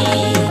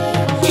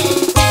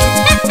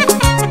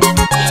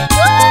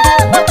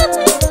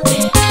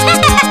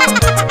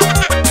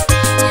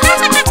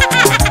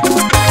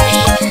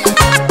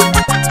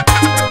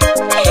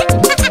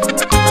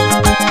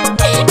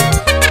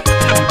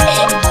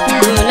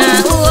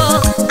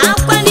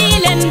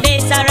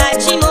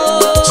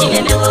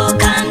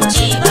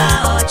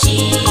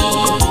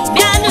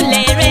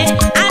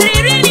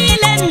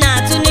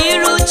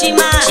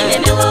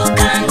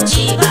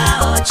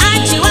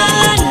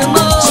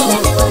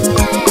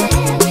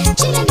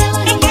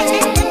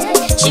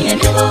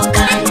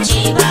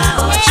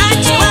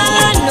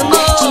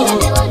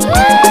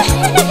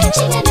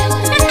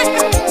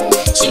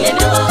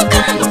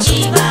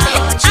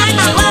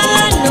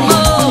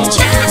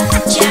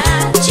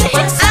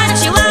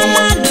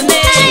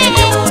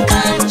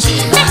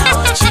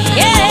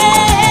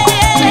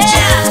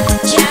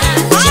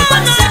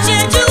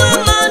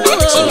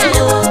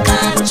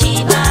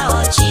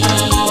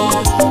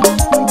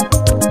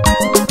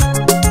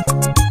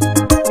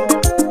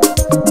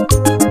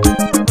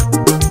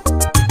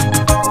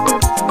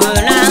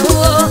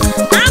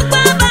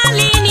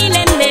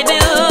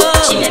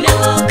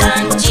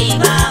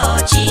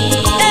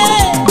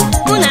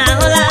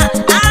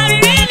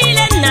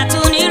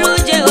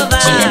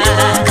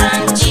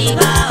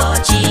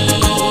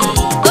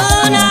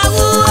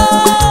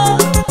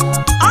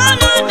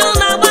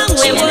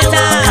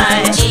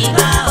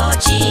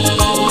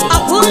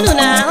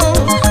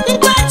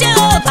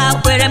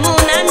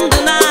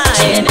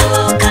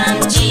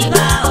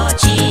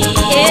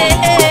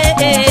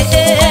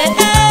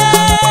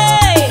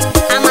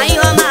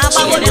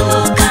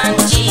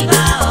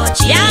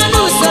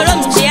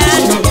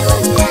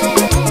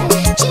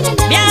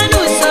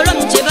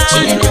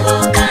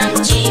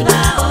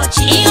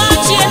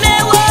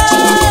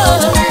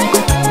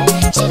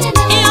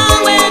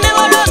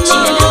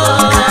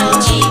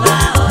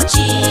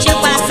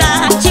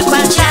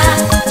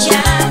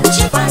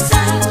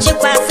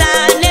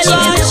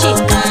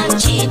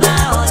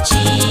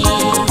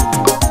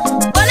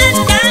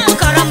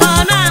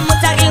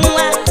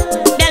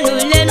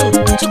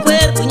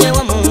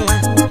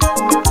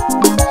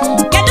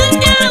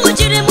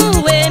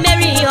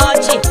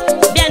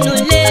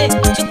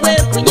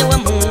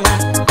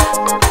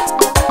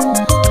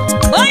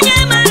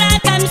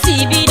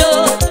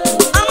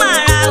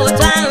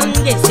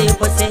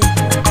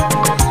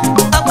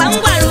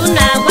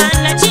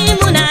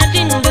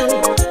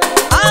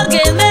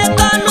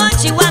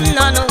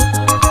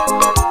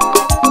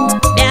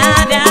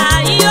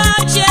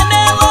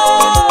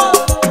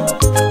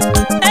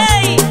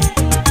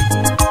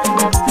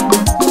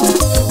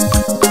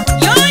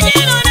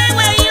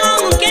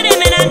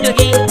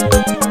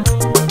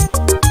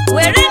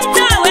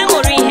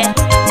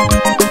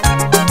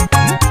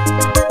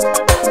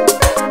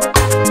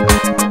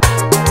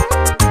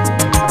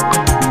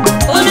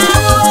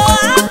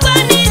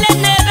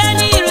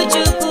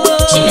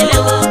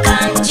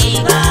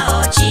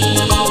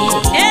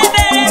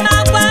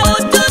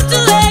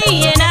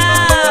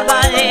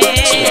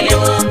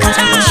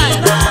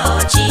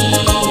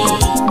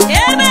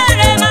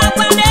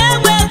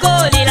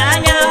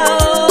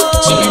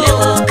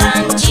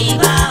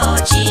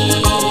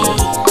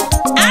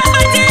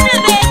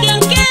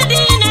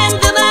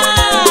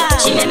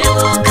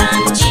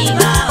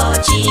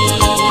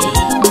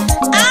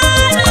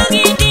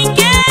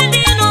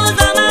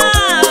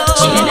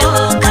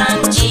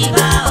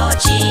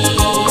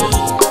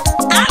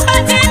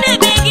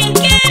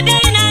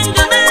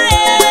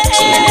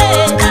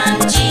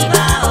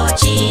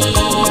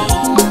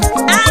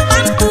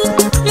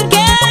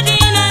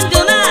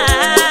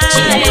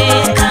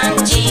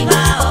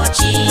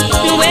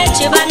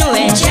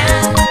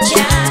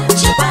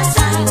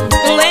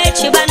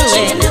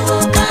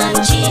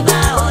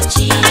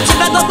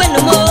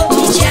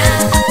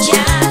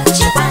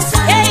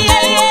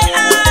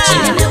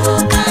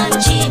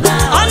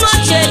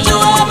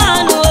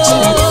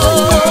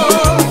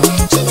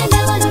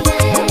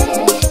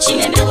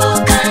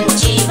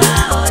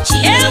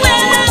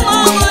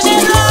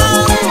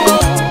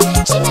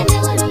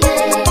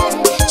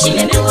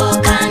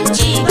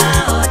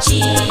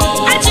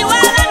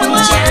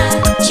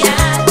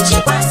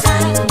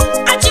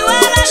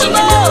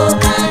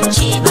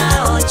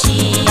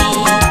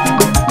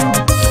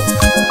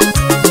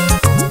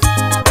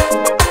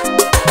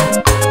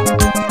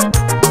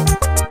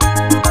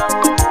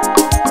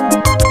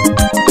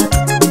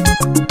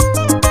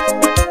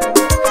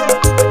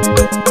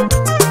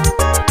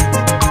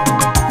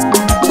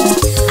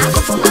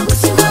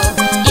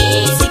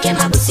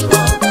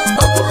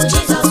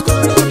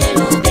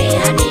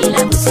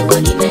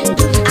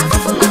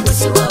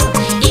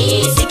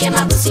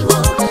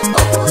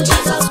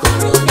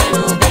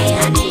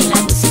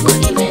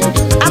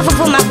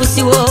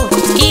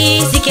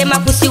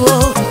 makwụsịwo,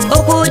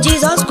 okwu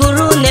Jizọs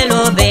kwuru n'elu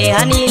obe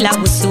ha niile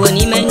akwụsịwo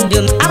n'ime ndụ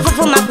m.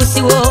 Afụfụ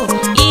makwụsịwo,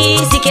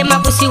 isi ike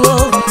makwụsịwo,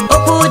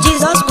 okwu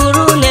Jizọs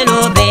kwuru n'elu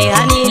obe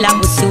ha niile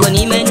akwụsịwo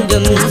n'ime ndụ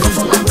m.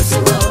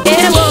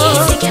 Ewo,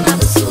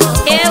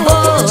 ewo,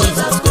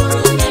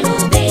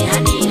 ha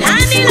niile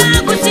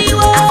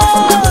akwụsịwo.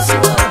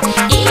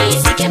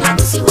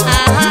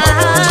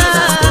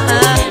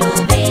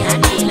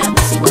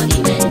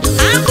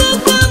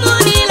 Akụkụ m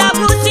niile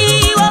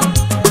akwụsịwo,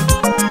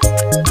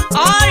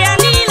 ọrịa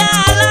niile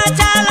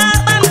alachala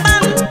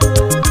kpamkpam,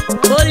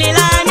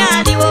 olileanya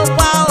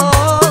adịwokwa o,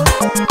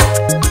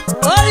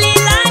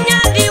 olileanya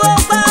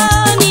adịwokwa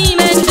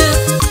n'ime ndụ.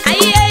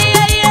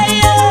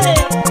 Ayeyeyeye,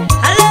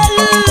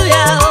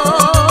 haleluya o,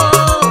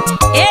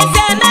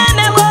 eze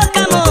memewo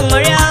ka m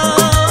ṅụrịa o.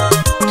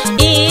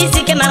 Isi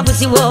ike m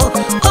akwụsịwo,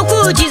 okwu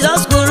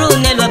Jizọs kwuru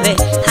n'elu obe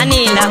ha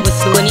niile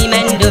akwụsịwo n'ime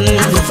ndụ m.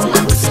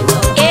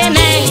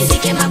 Amen.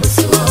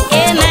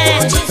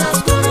 Amen.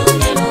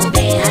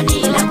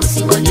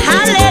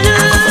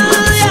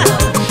 Hallelujah.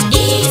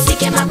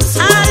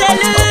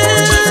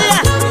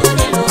 Hallelujah.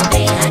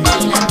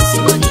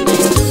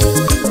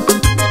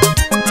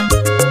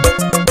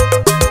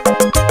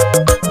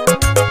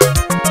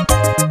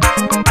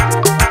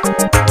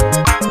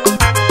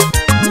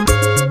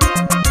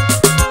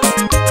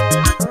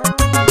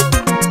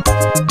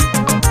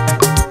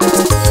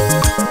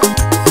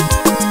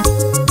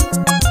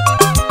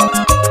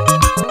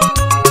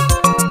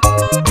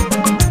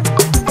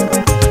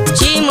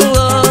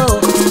 Chimuo,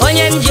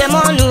 onye njem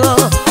ọnụ o,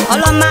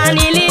 ọlọma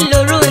niile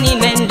lụrụ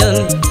n'ime ndụ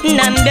m,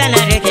 nna m bịa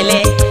nara ekele.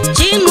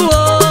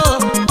 Chimuo,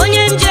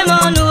 onye njem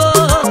ọnụ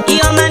o,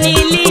 ihe ọma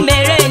niile i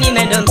mere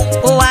n'ime ndụ m,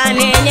 ụwa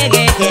na-enye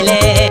gị ekele.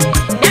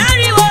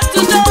 Bịariwe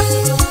otuto,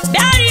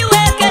 bịariwe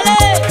ekele,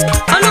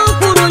 ọnụ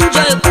kwuru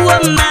njọ ekwuo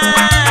mma.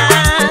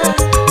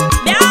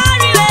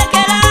 Bịariwe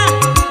ekele,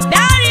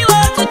 bịariwe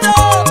otuto,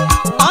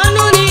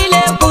 ọnụ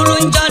niile kwuru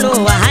njọ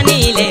n'ụwa ha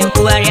niile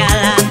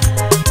ekwugharịala.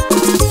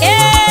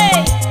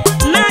 Ee,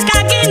 maka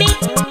gịnị?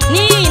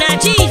 N'ihi na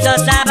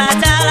Jizọs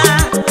abatala.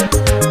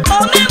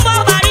 Omemgbe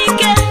ọ gbara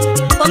ike,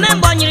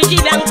 omemgbe ọ nyiri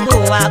dibịa nke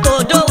ụwa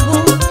odogwu.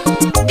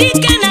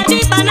 Dike na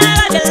dimkpa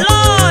n'agha, the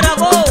Lord of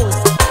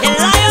hosts, the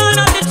Lion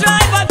of the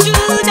tribe of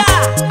Judah.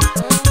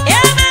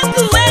 Ebe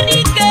nkuwe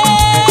dike,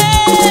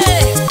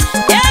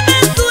 ebe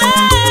nkuwe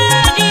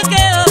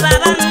dike, o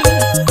Baba m.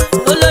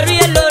 Olori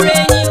eloro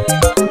enyi,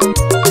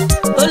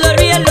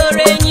 olori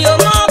eloro enyi, o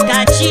ma ọ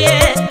kachie.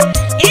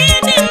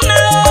 Ịdị mma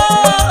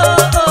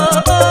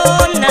o,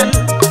 nna m.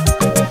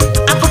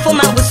 Afụfụ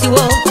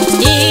magbụsịwo,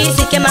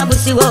 isi ike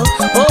magbụsịwo,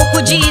 okwu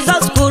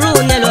Jizọs kwuru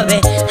n'elu obe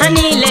ha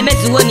niile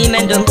emezuwo n'ime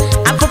ndụ m.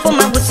 Afụfụ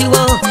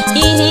magbụsịwo,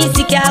 ihe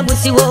isi ike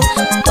agbụsịwo,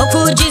 okwu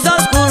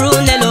Jizọs kwuru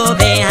n'elu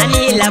obe ha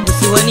niile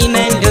agbụsịwo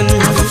n'ime ndụ m.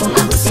 Afụfụ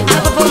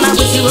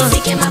magbụsịwo,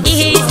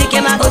 ihe isi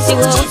ike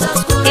magbụsịwo.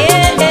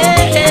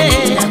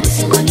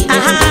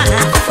 Aha,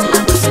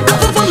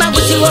 afụfụ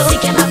magbụsịwo,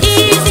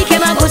 ihe isi ike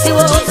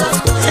magbụsịwo.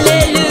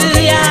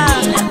 Hallelujah.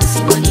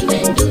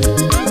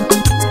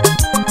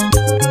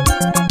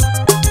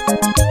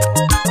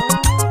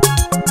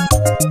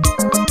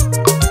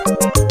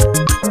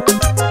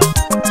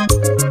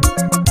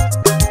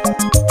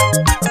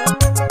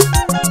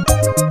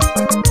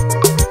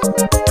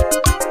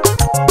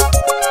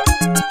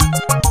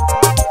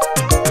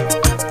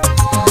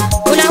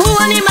 Una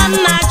huoni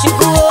mama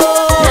Chukwu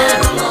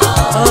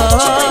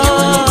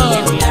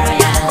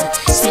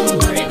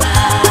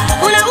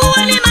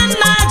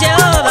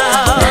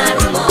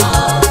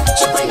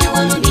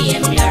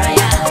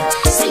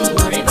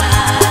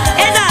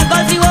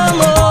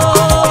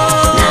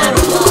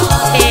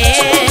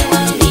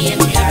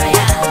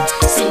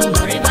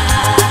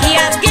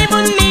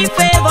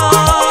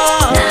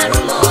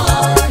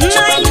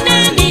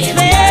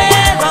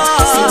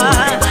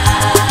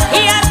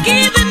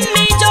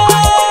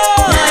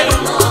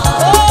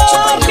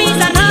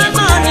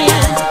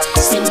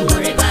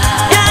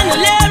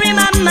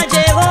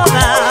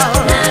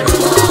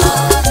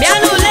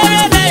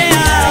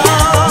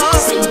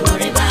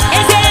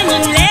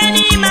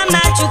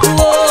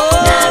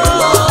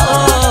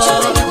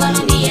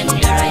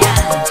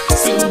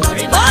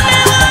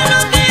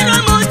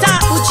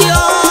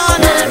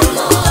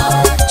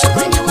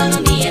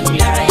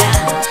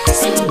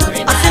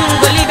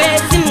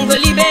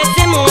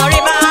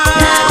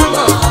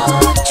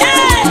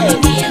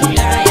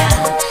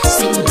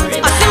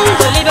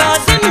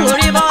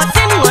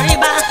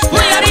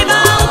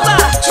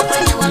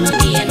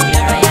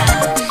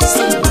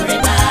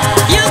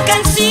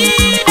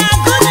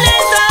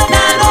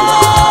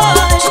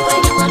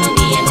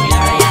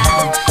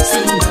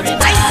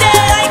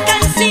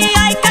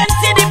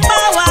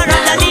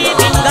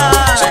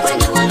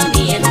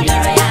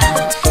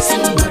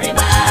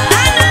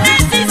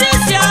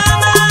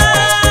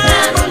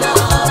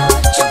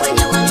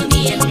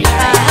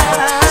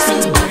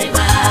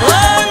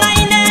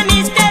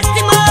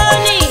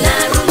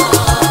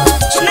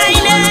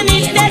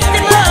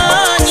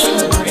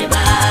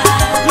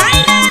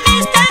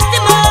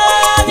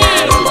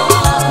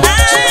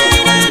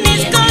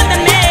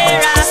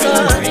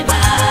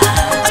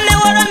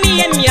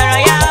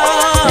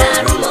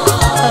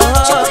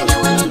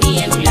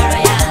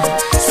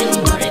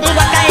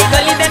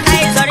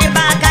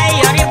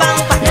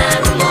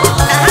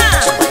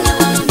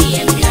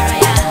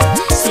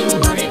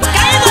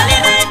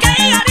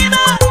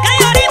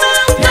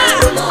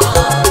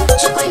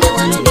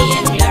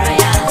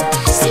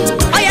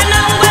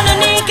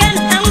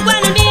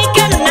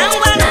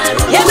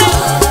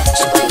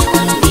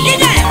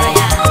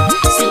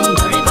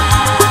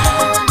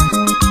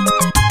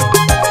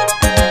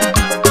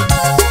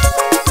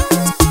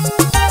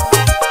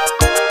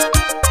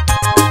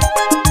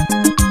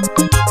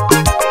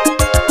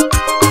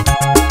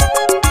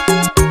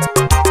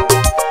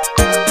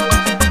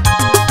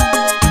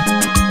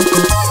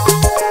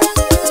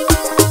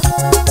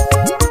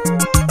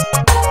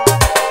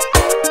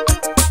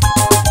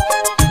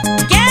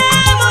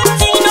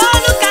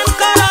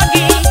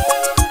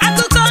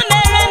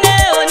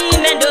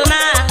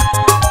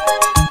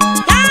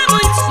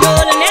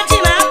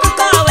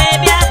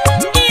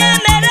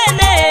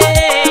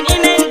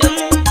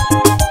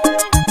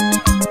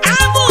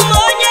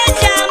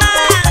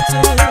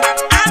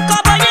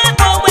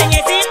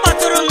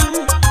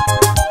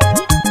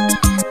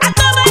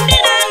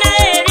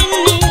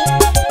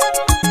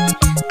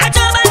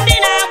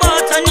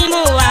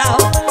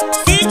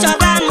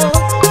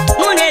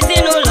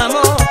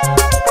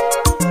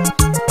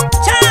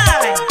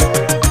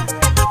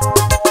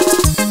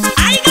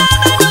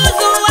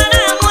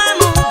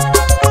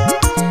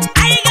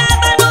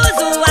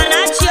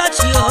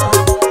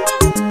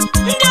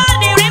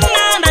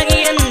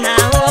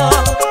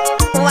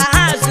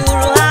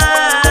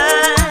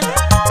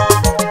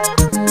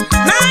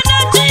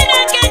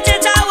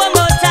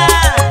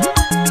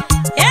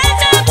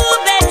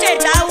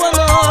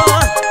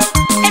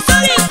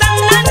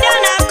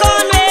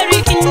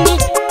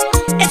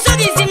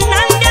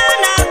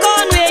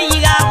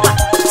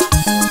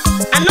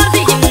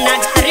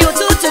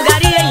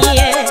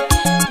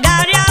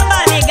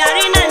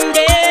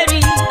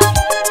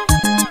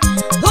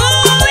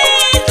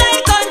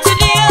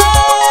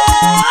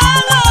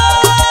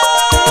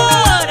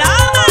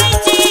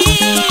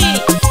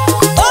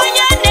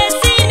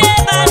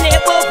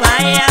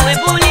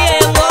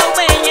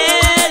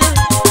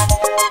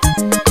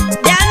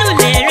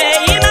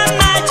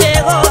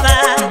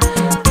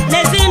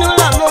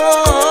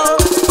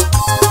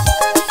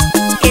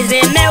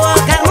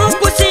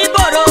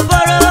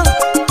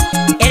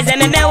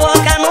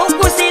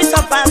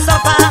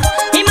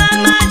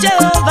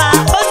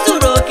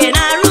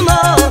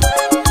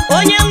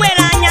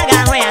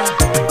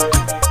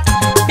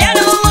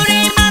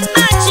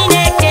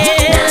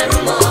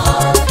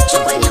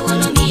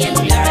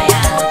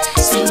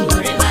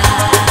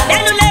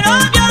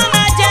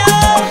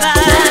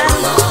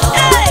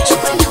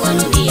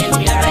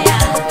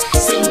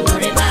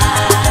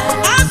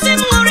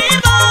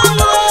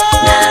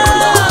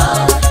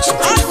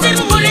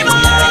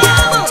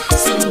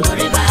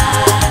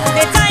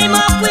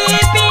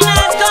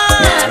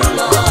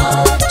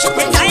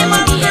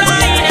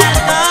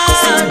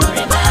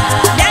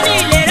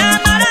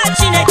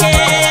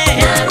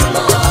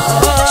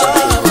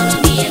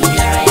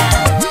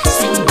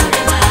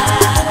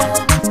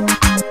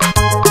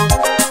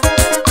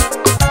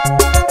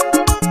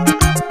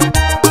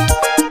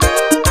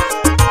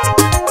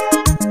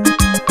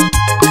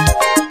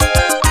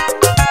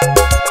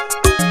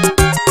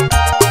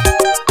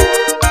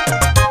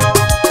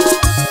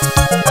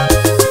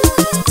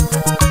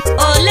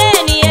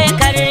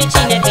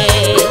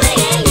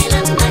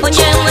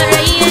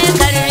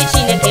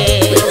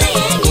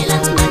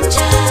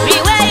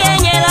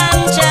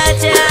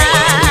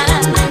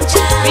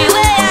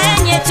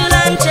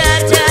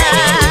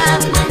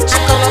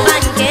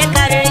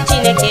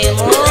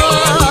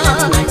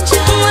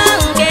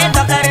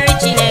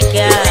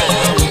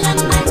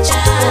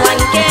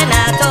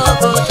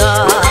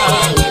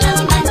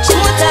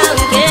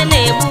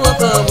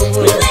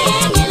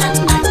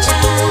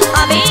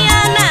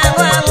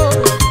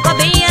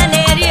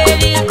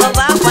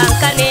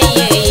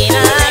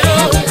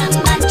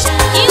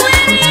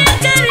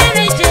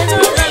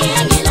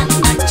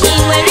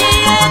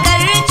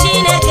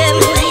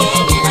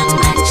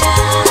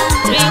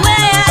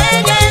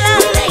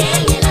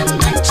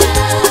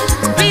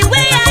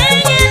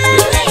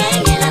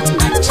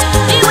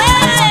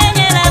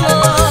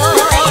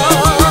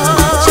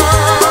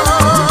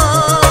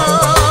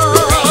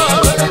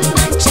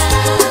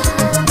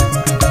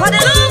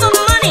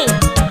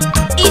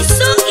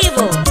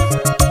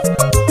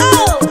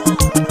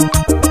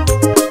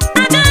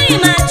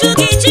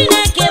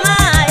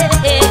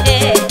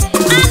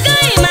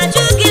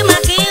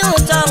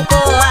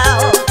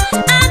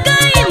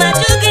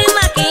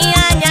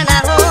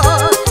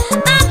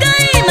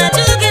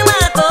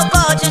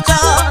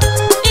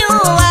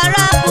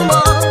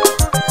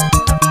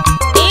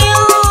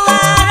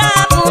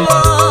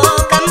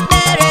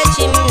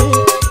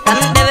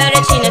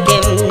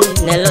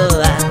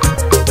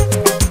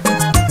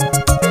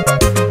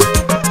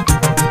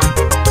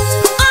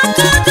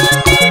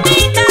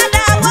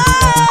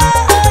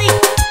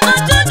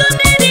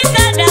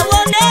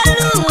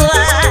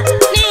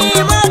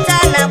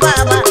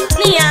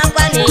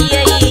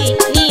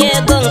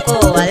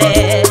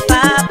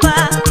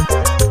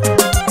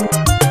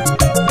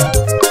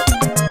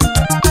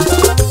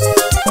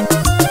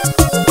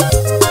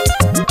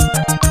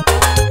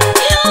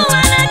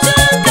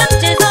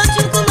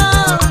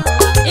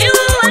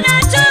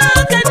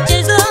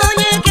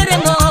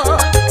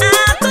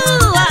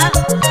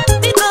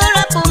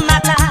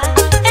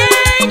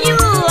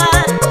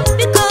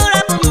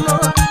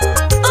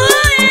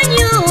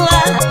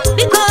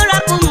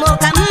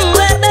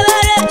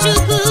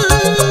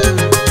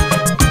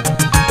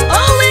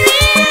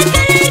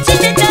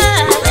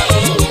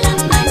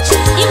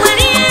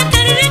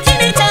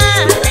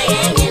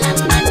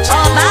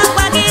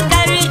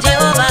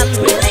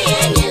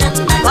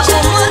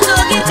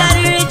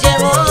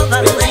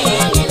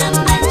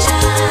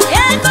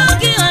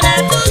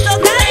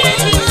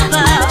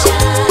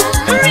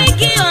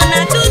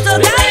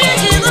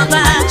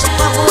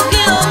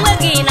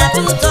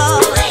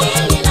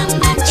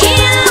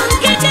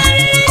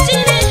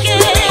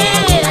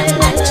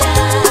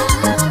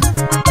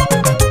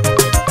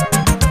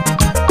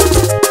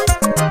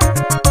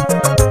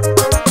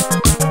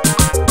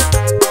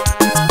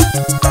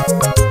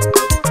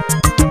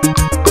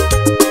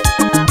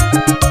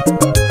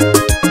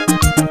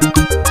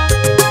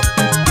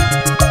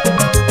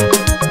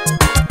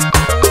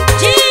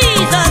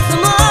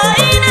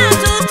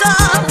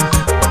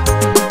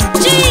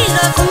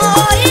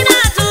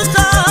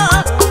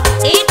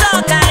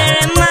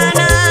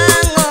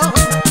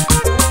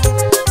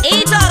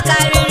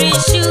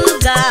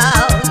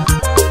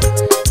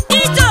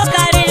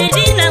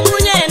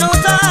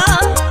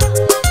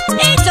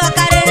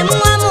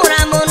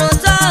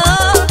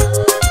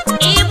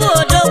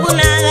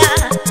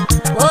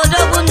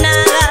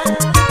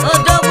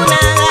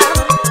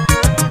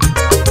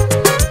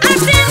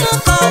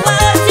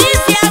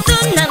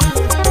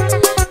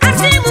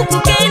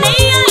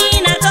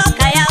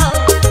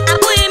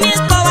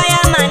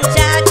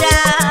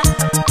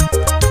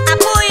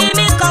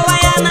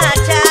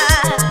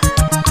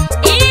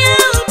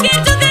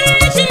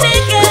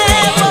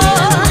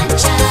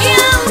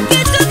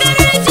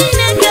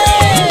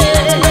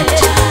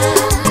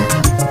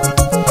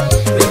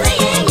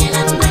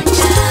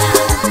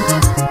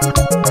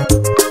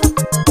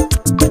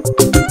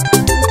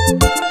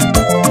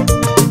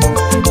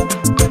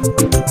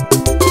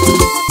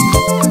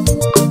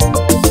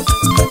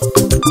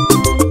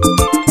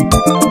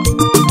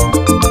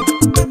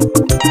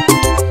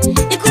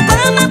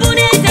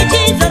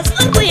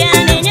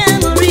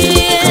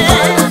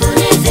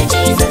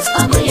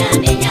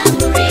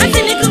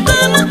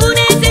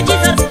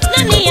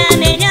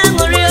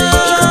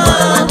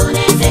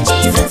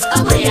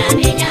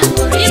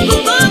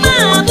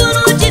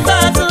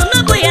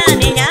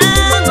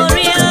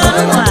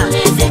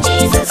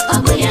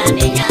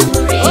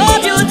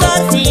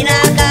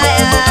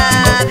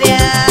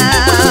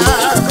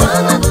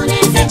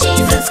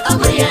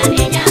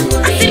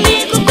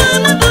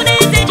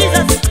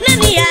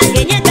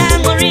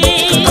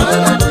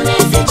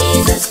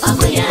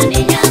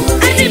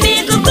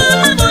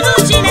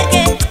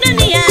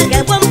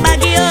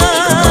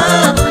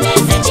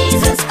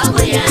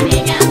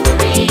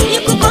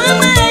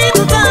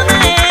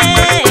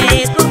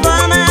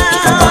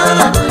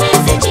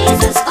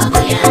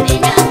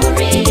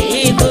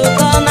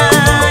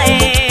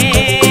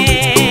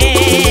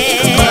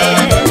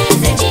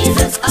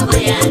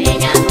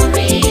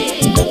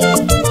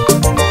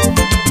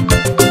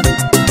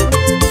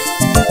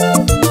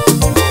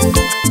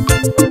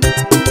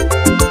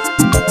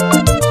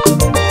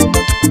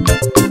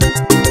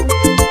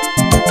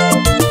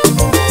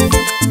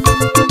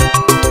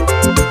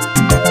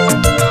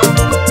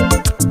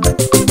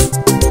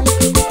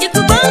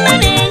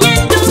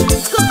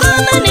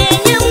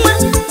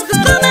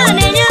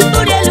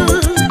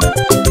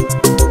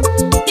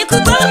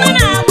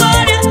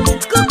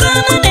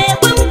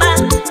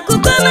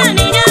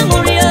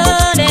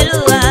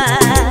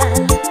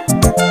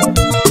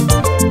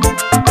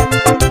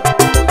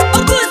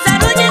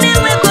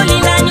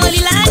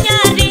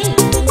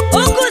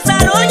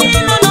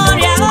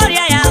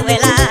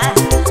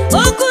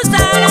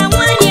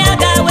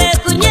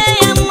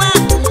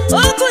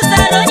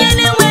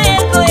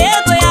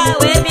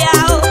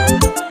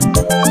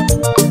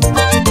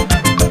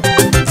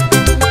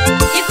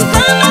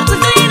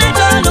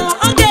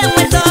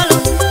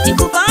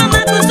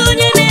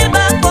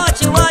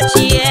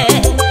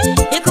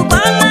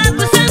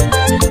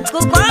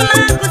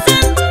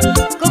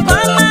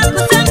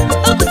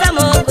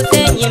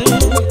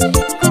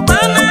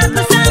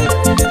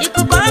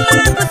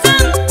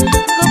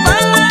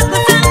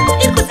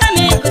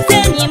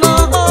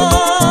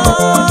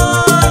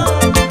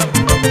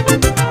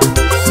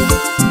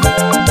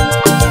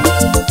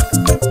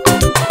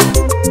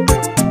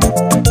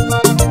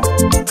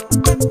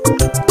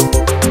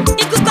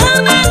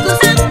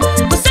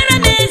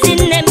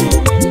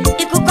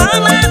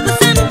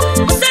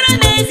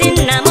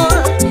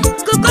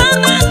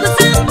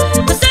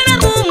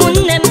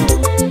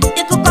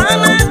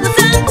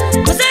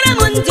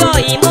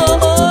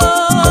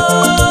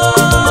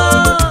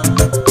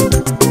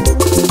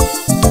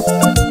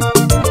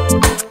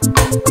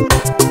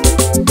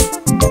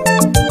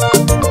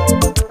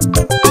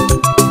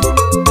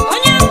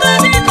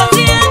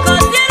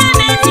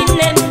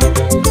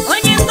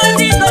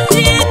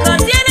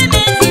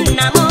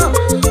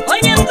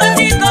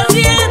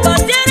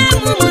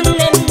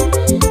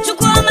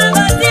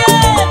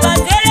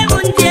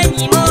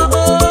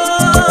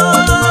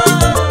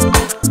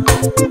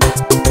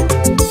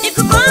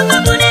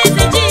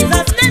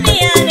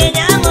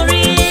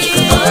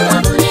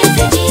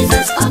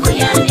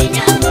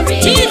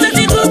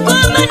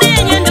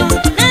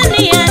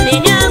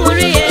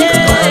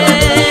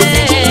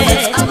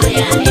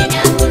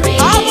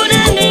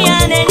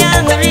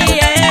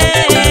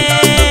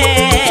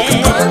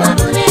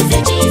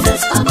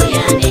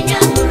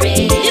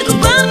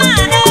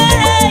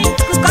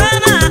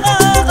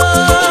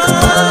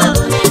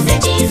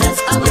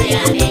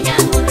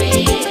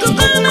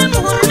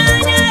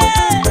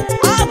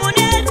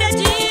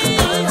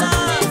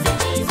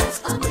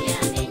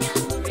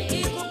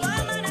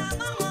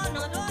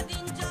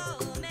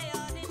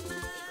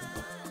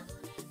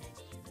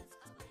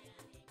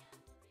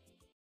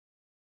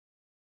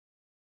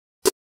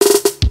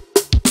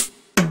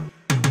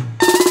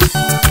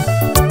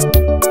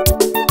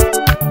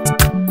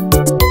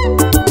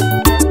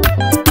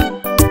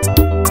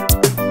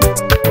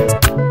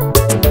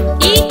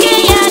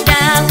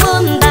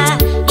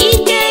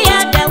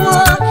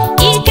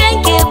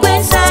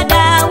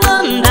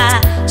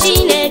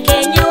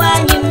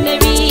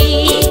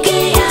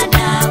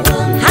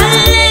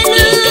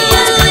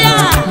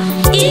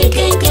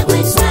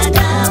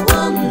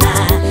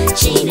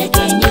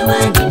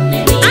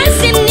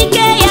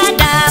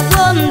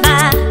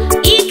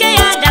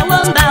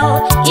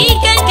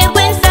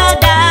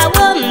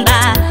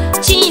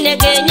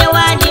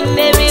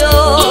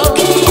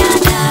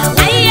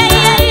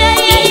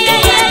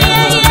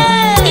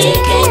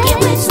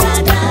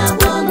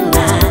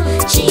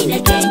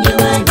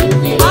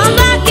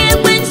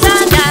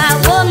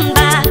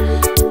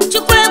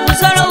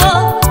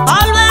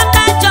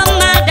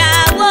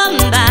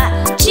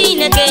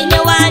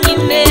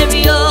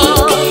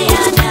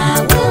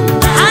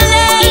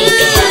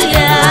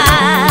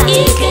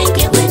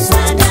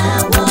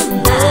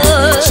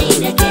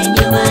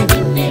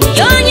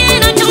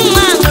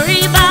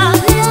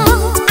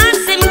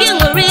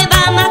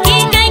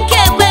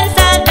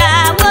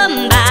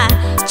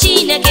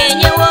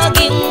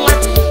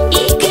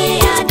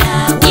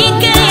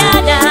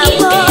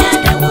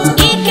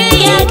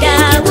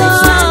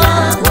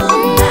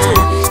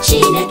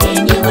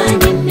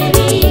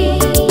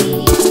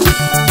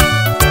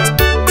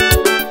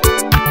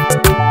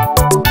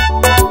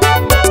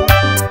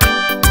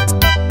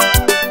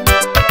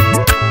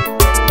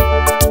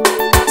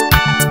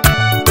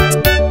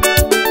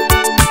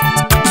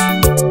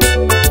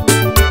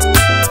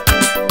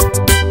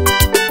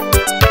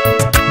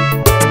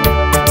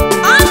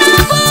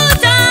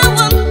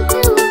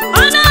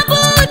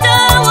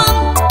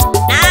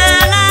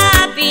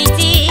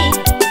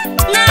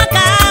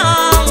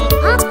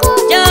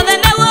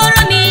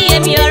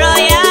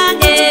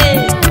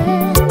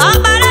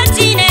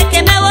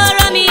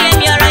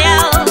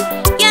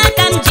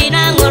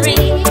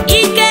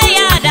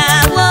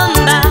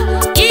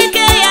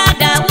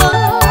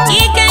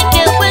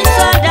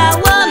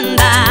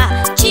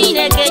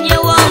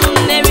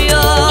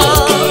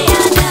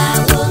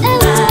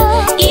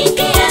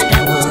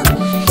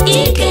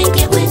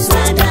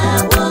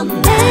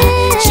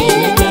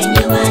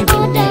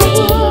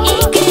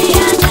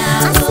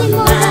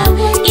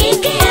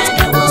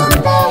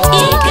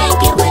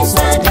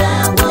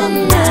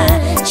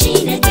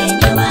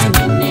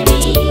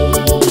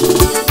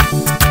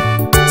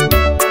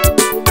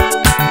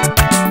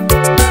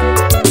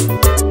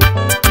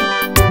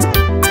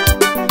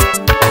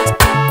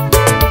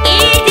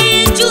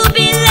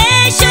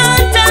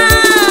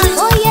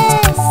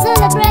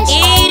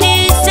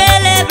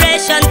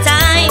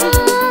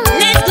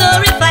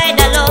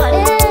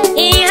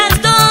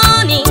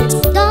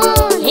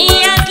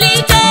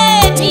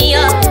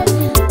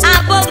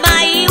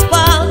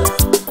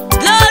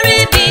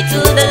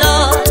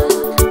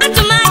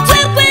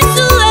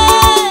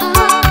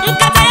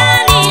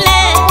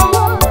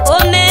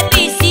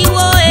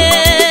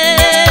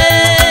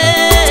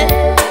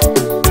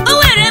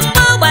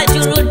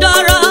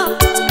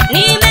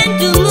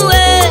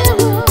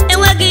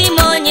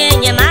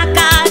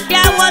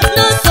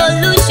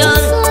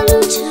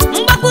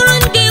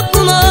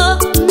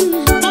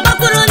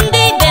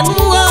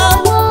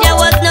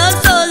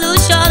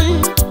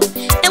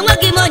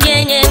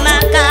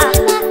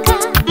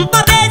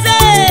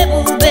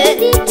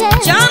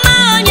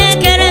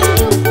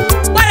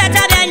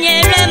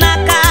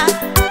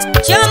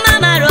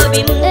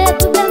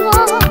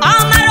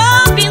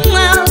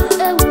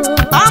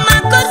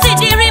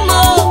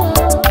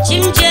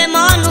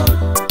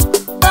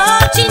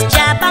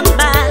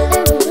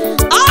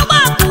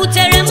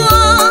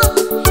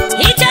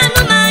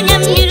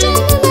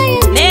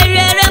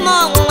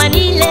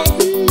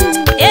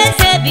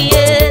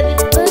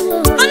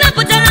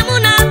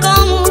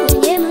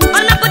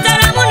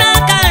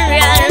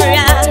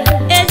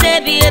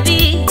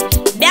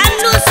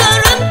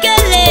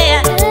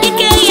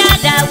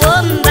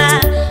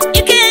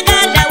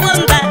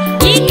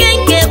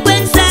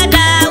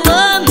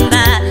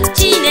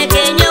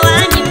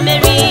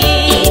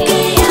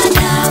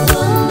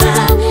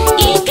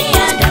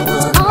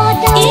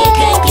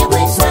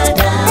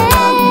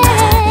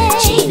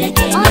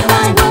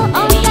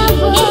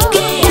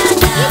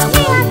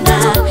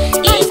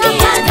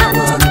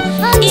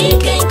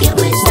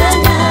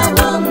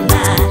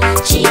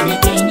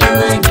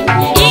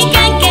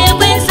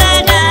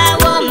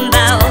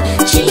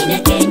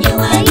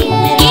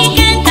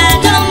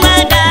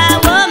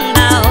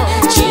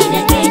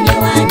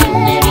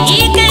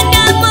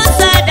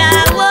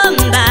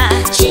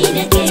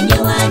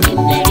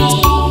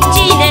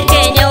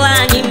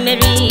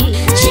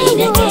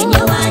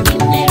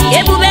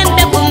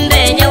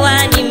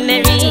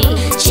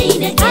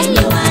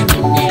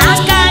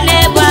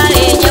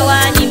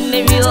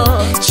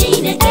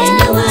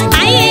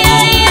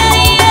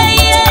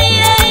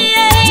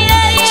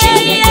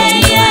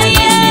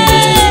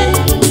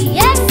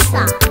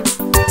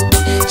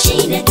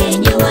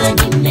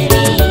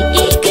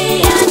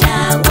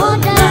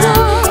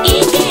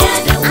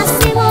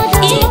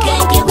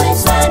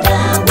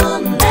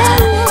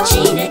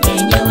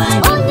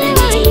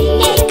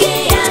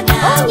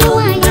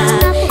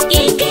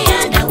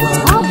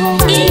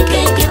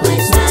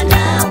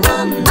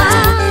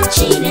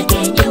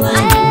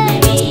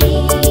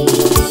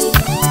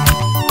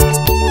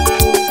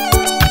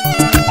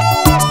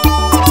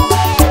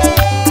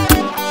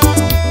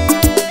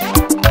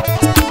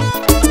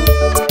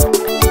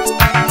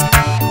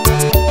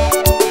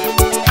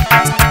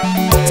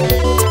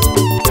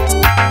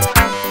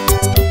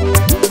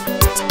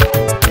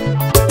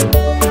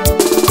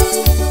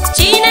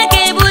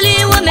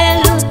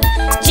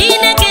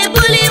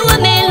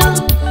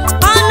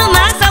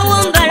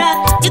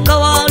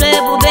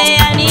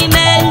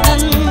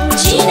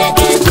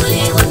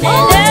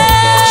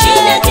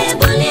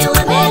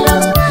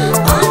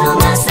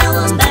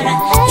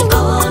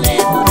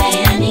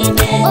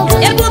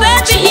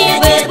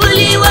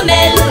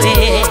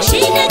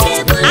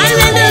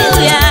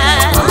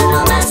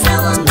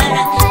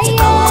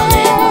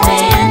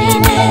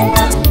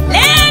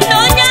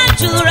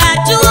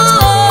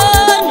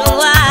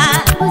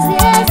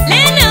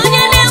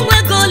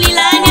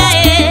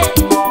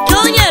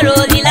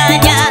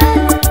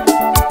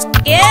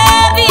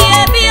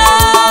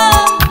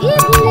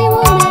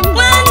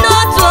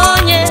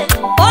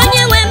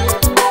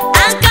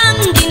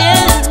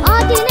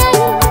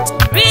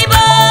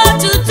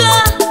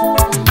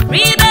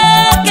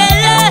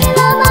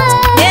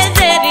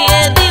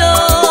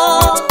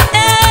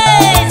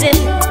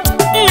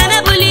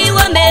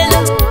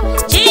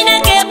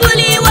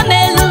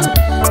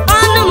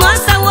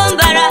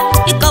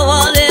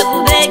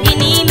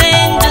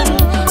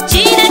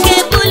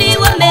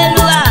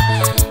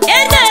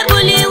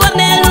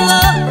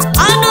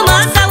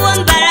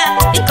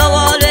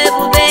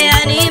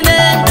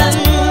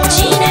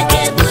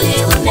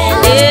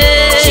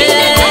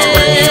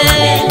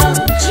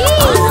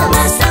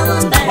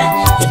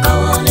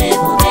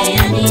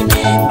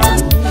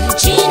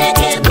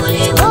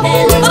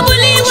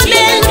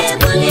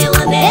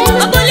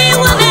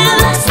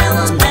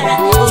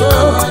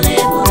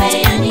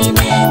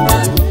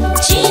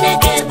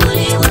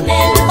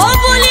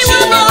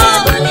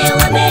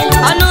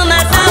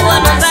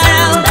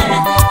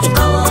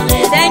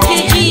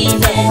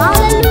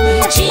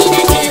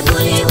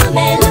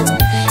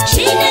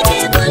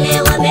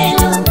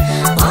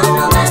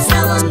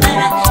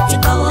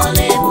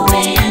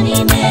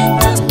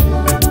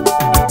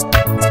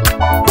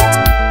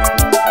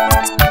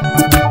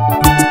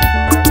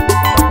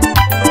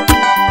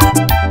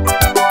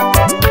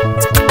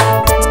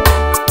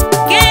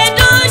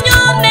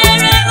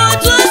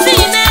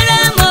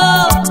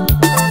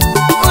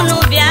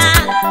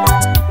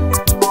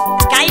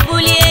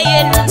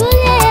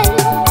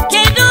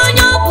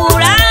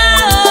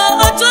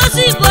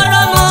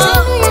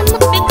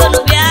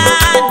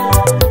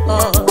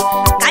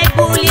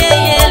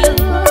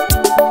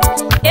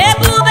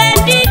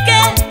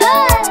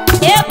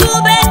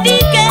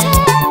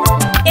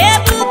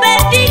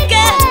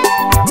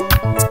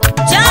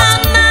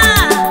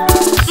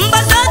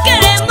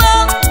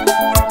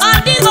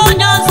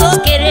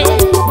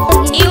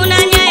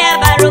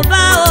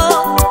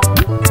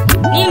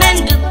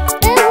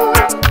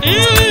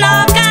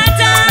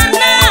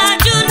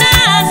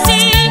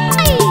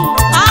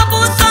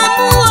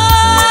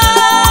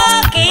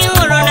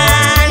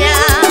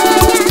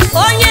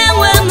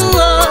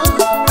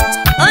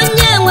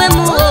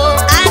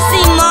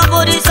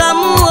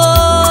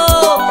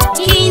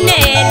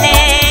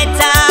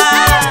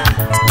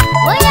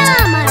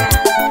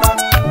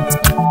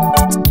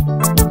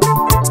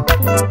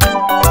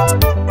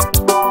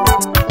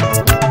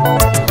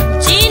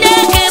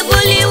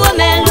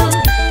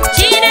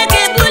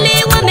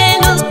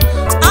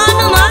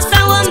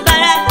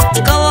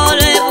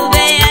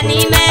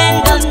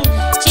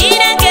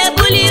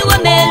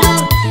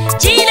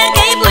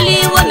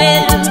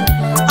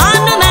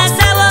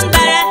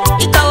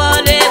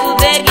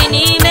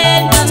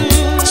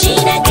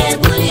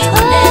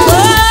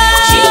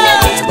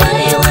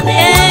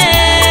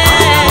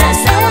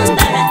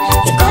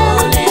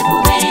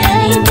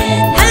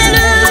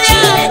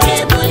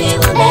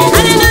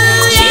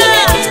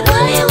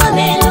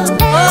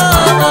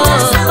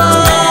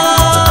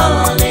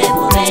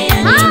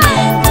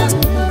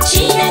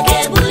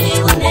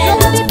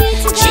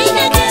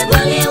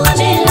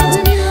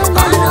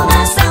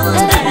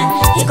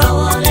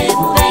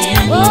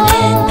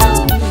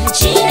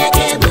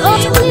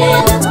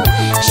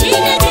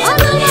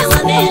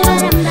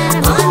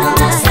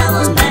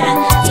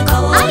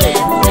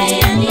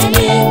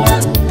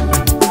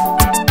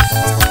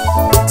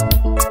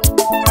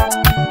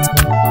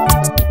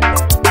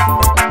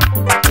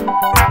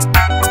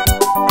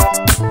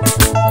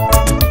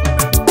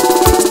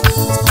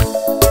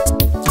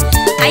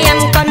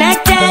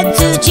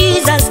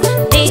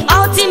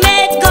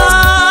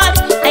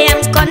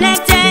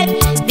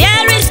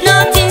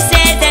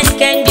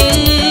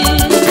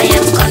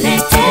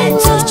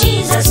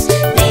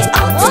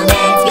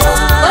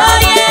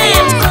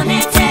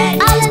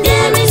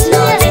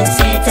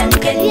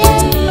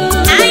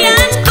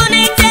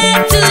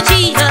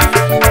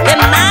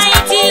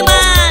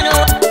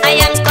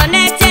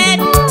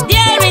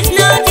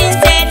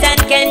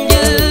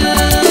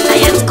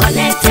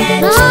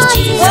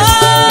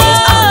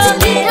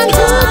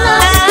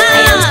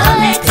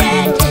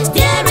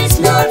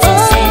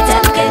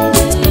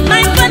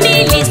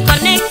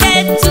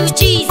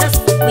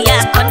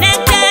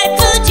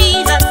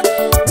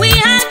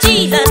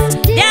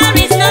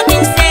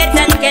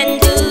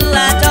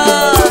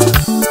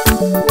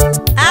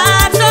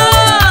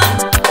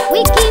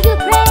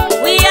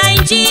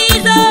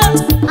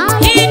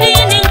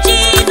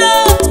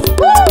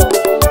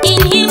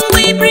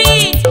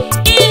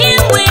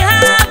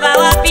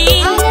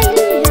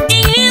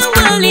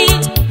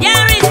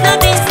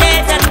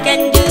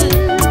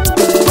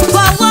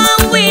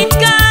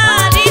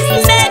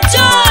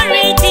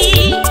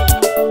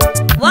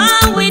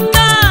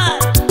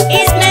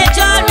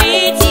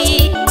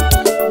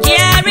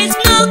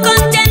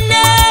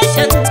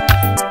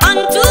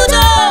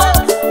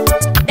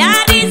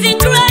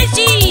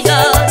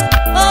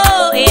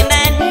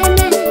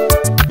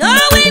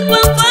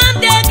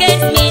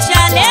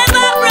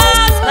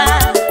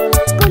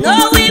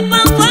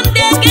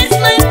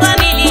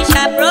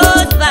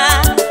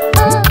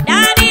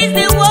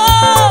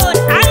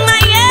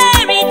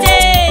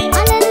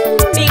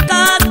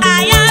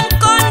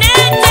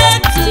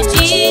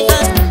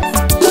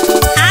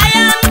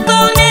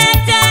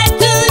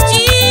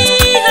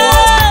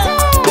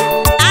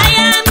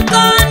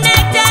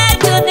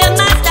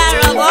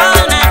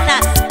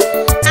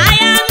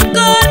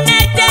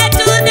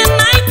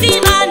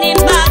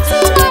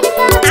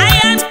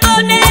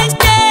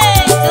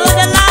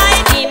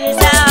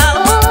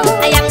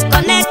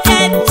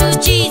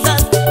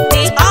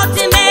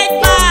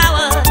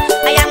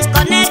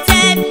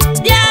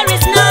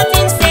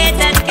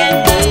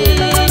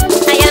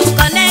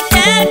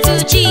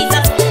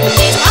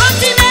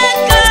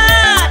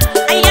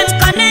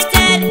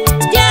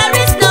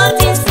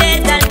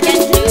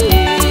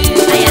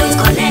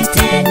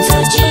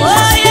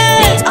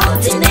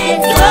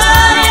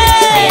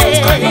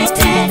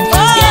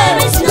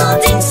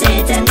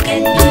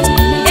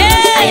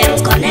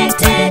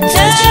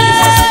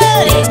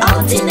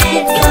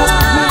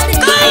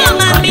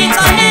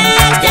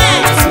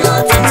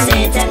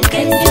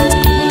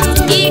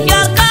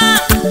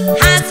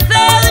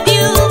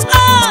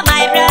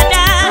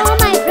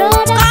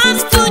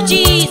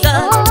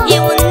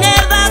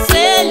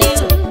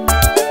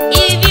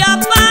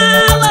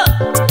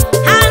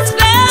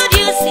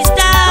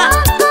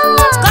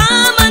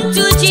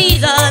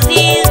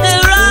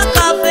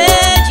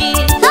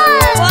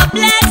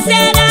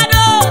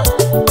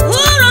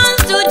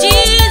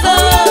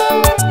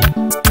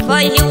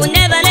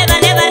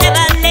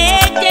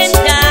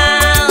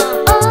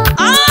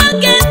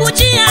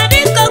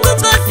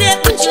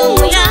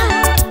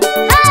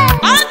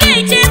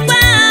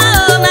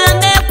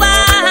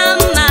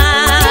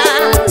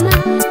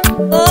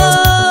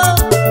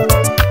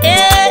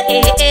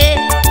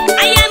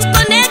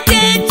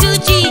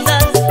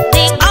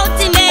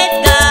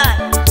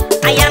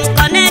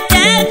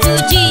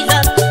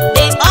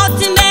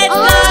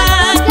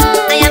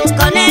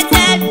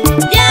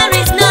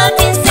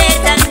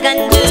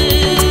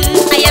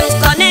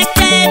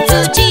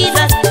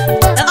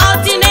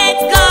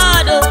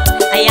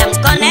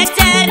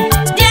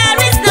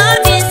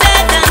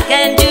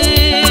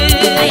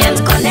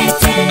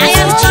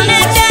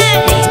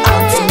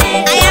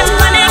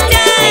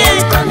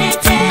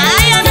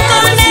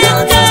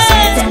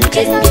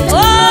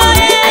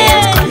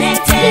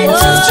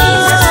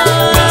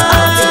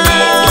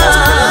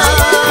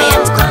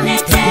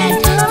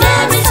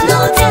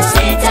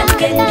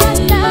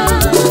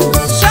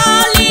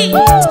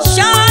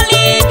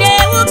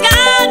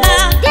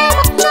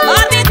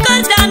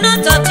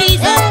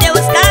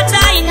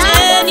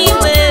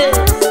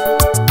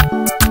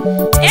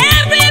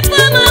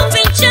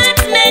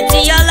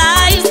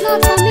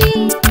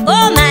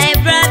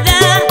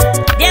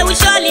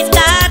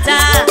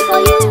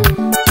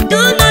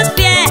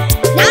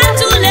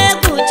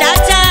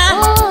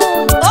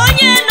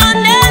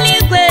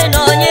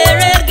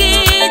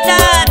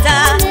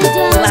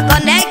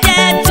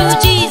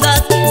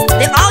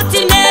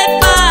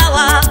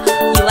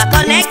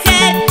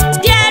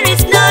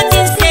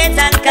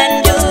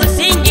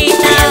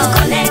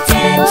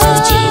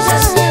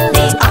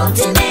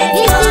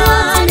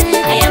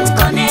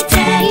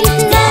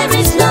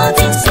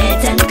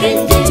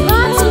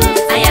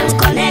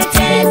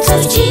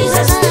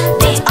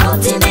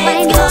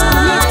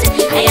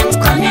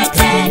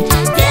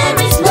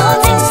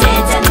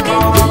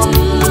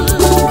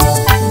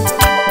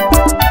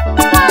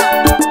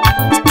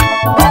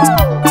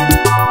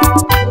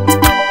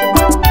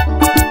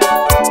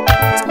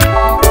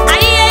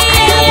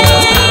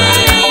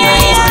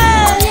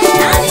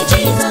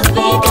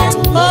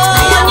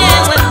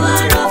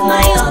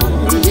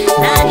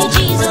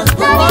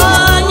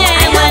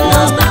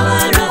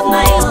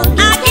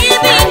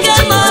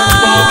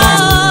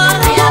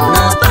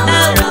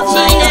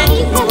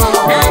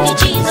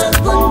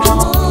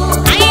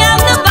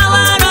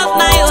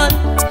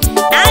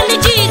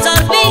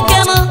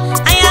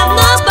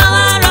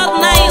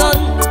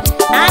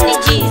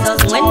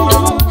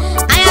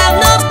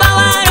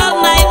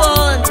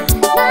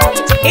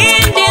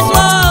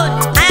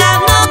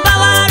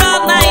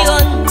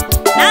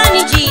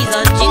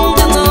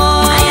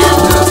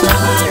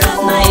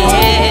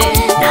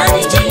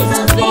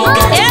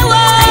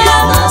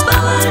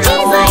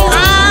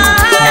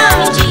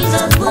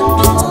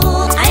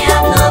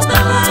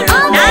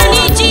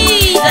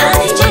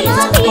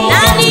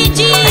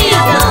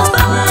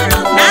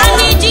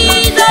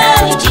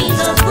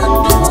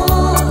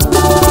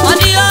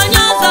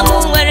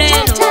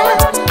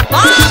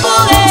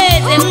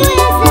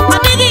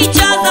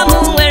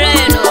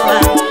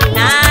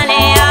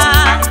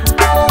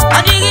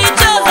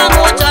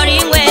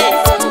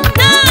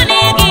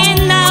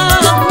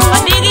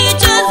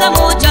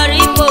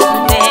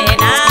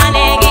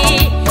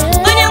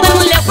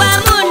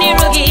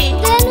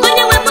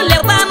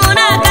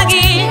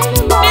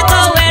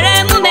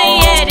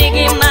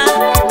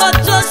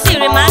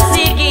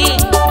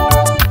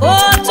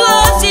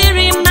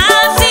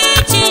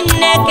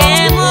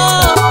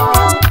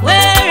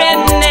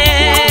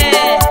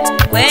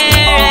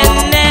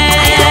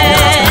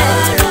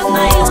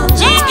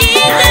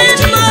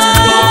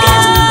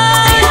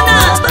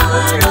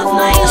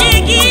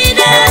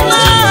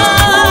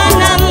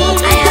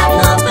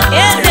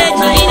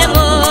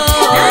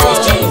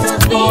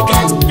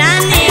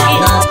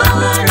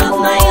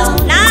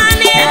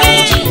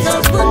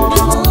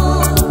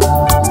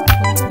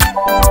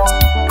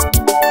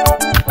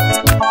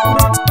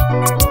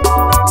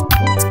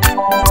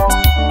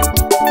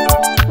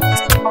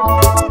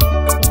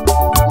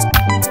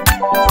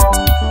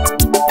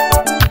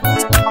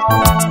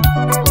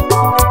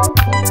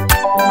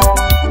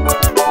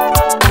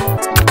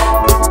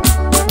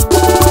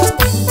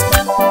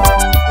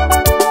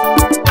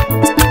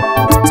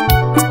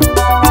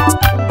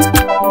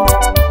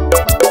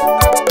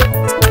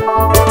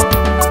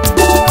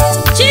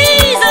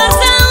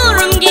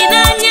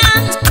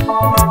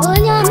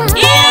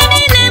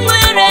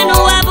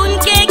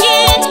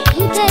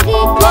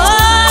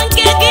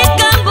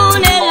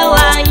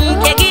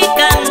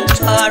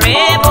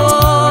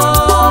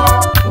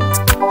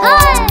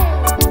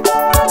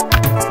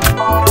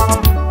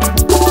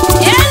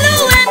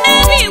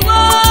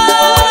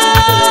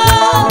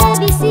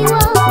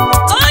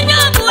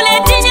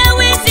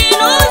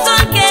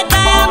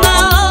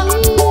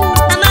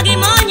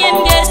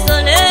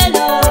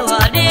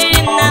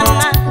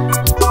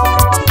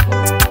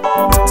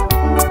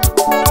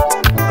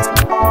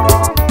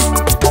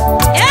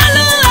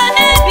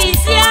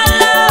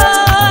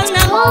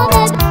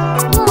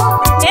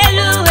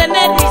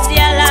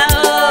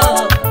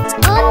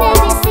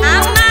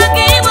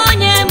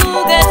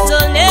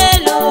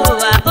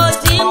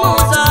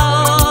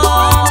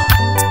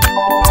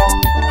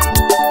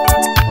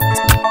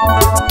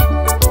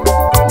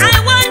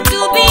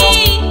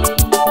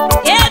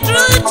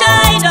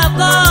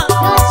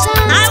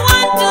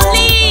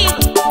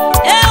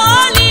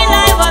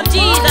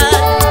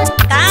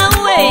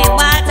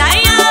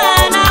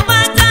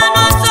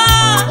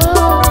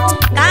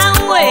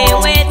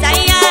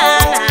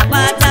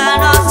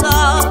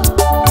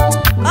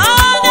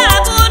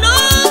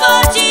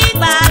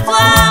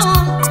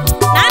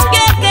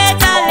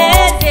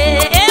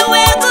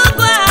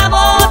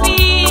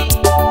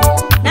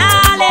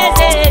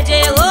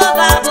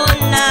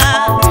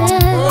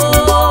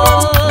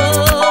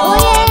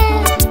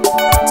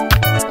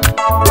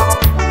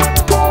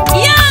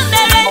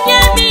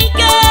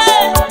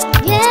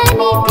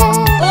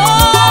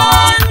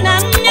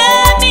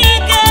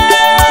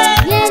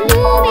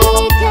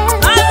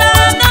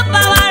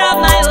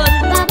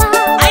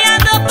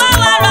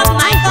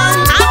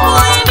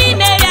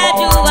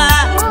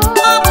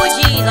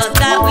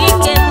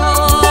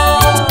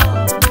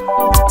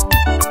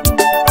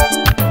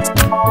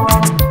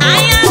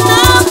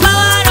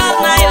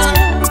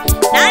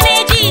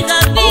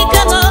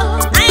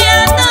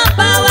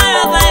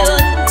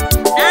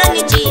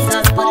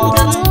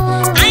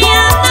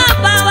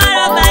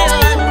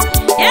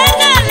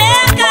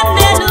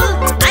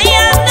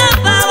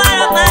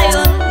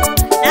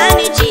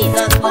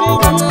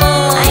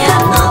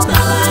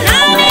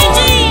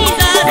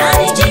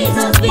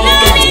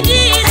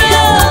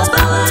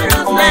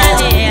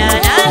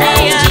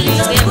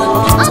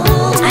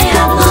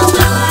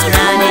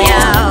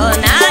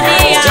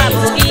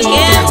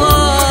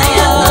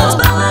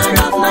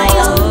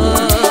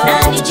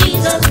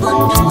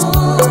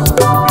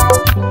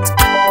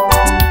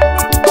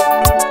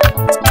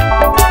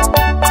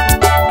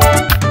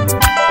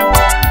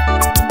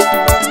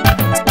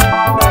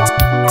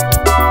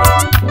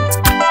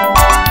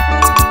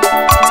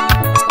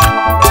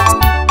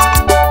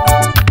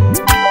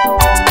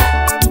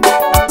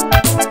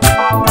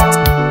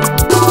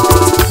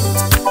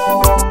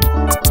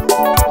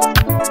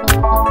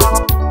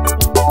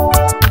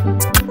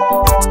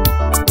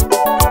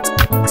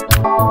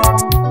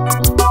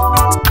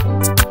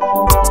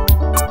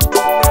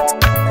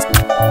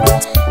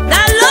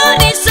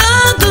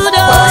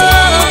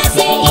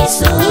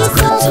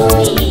good to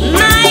me.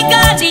 My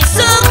God is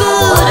so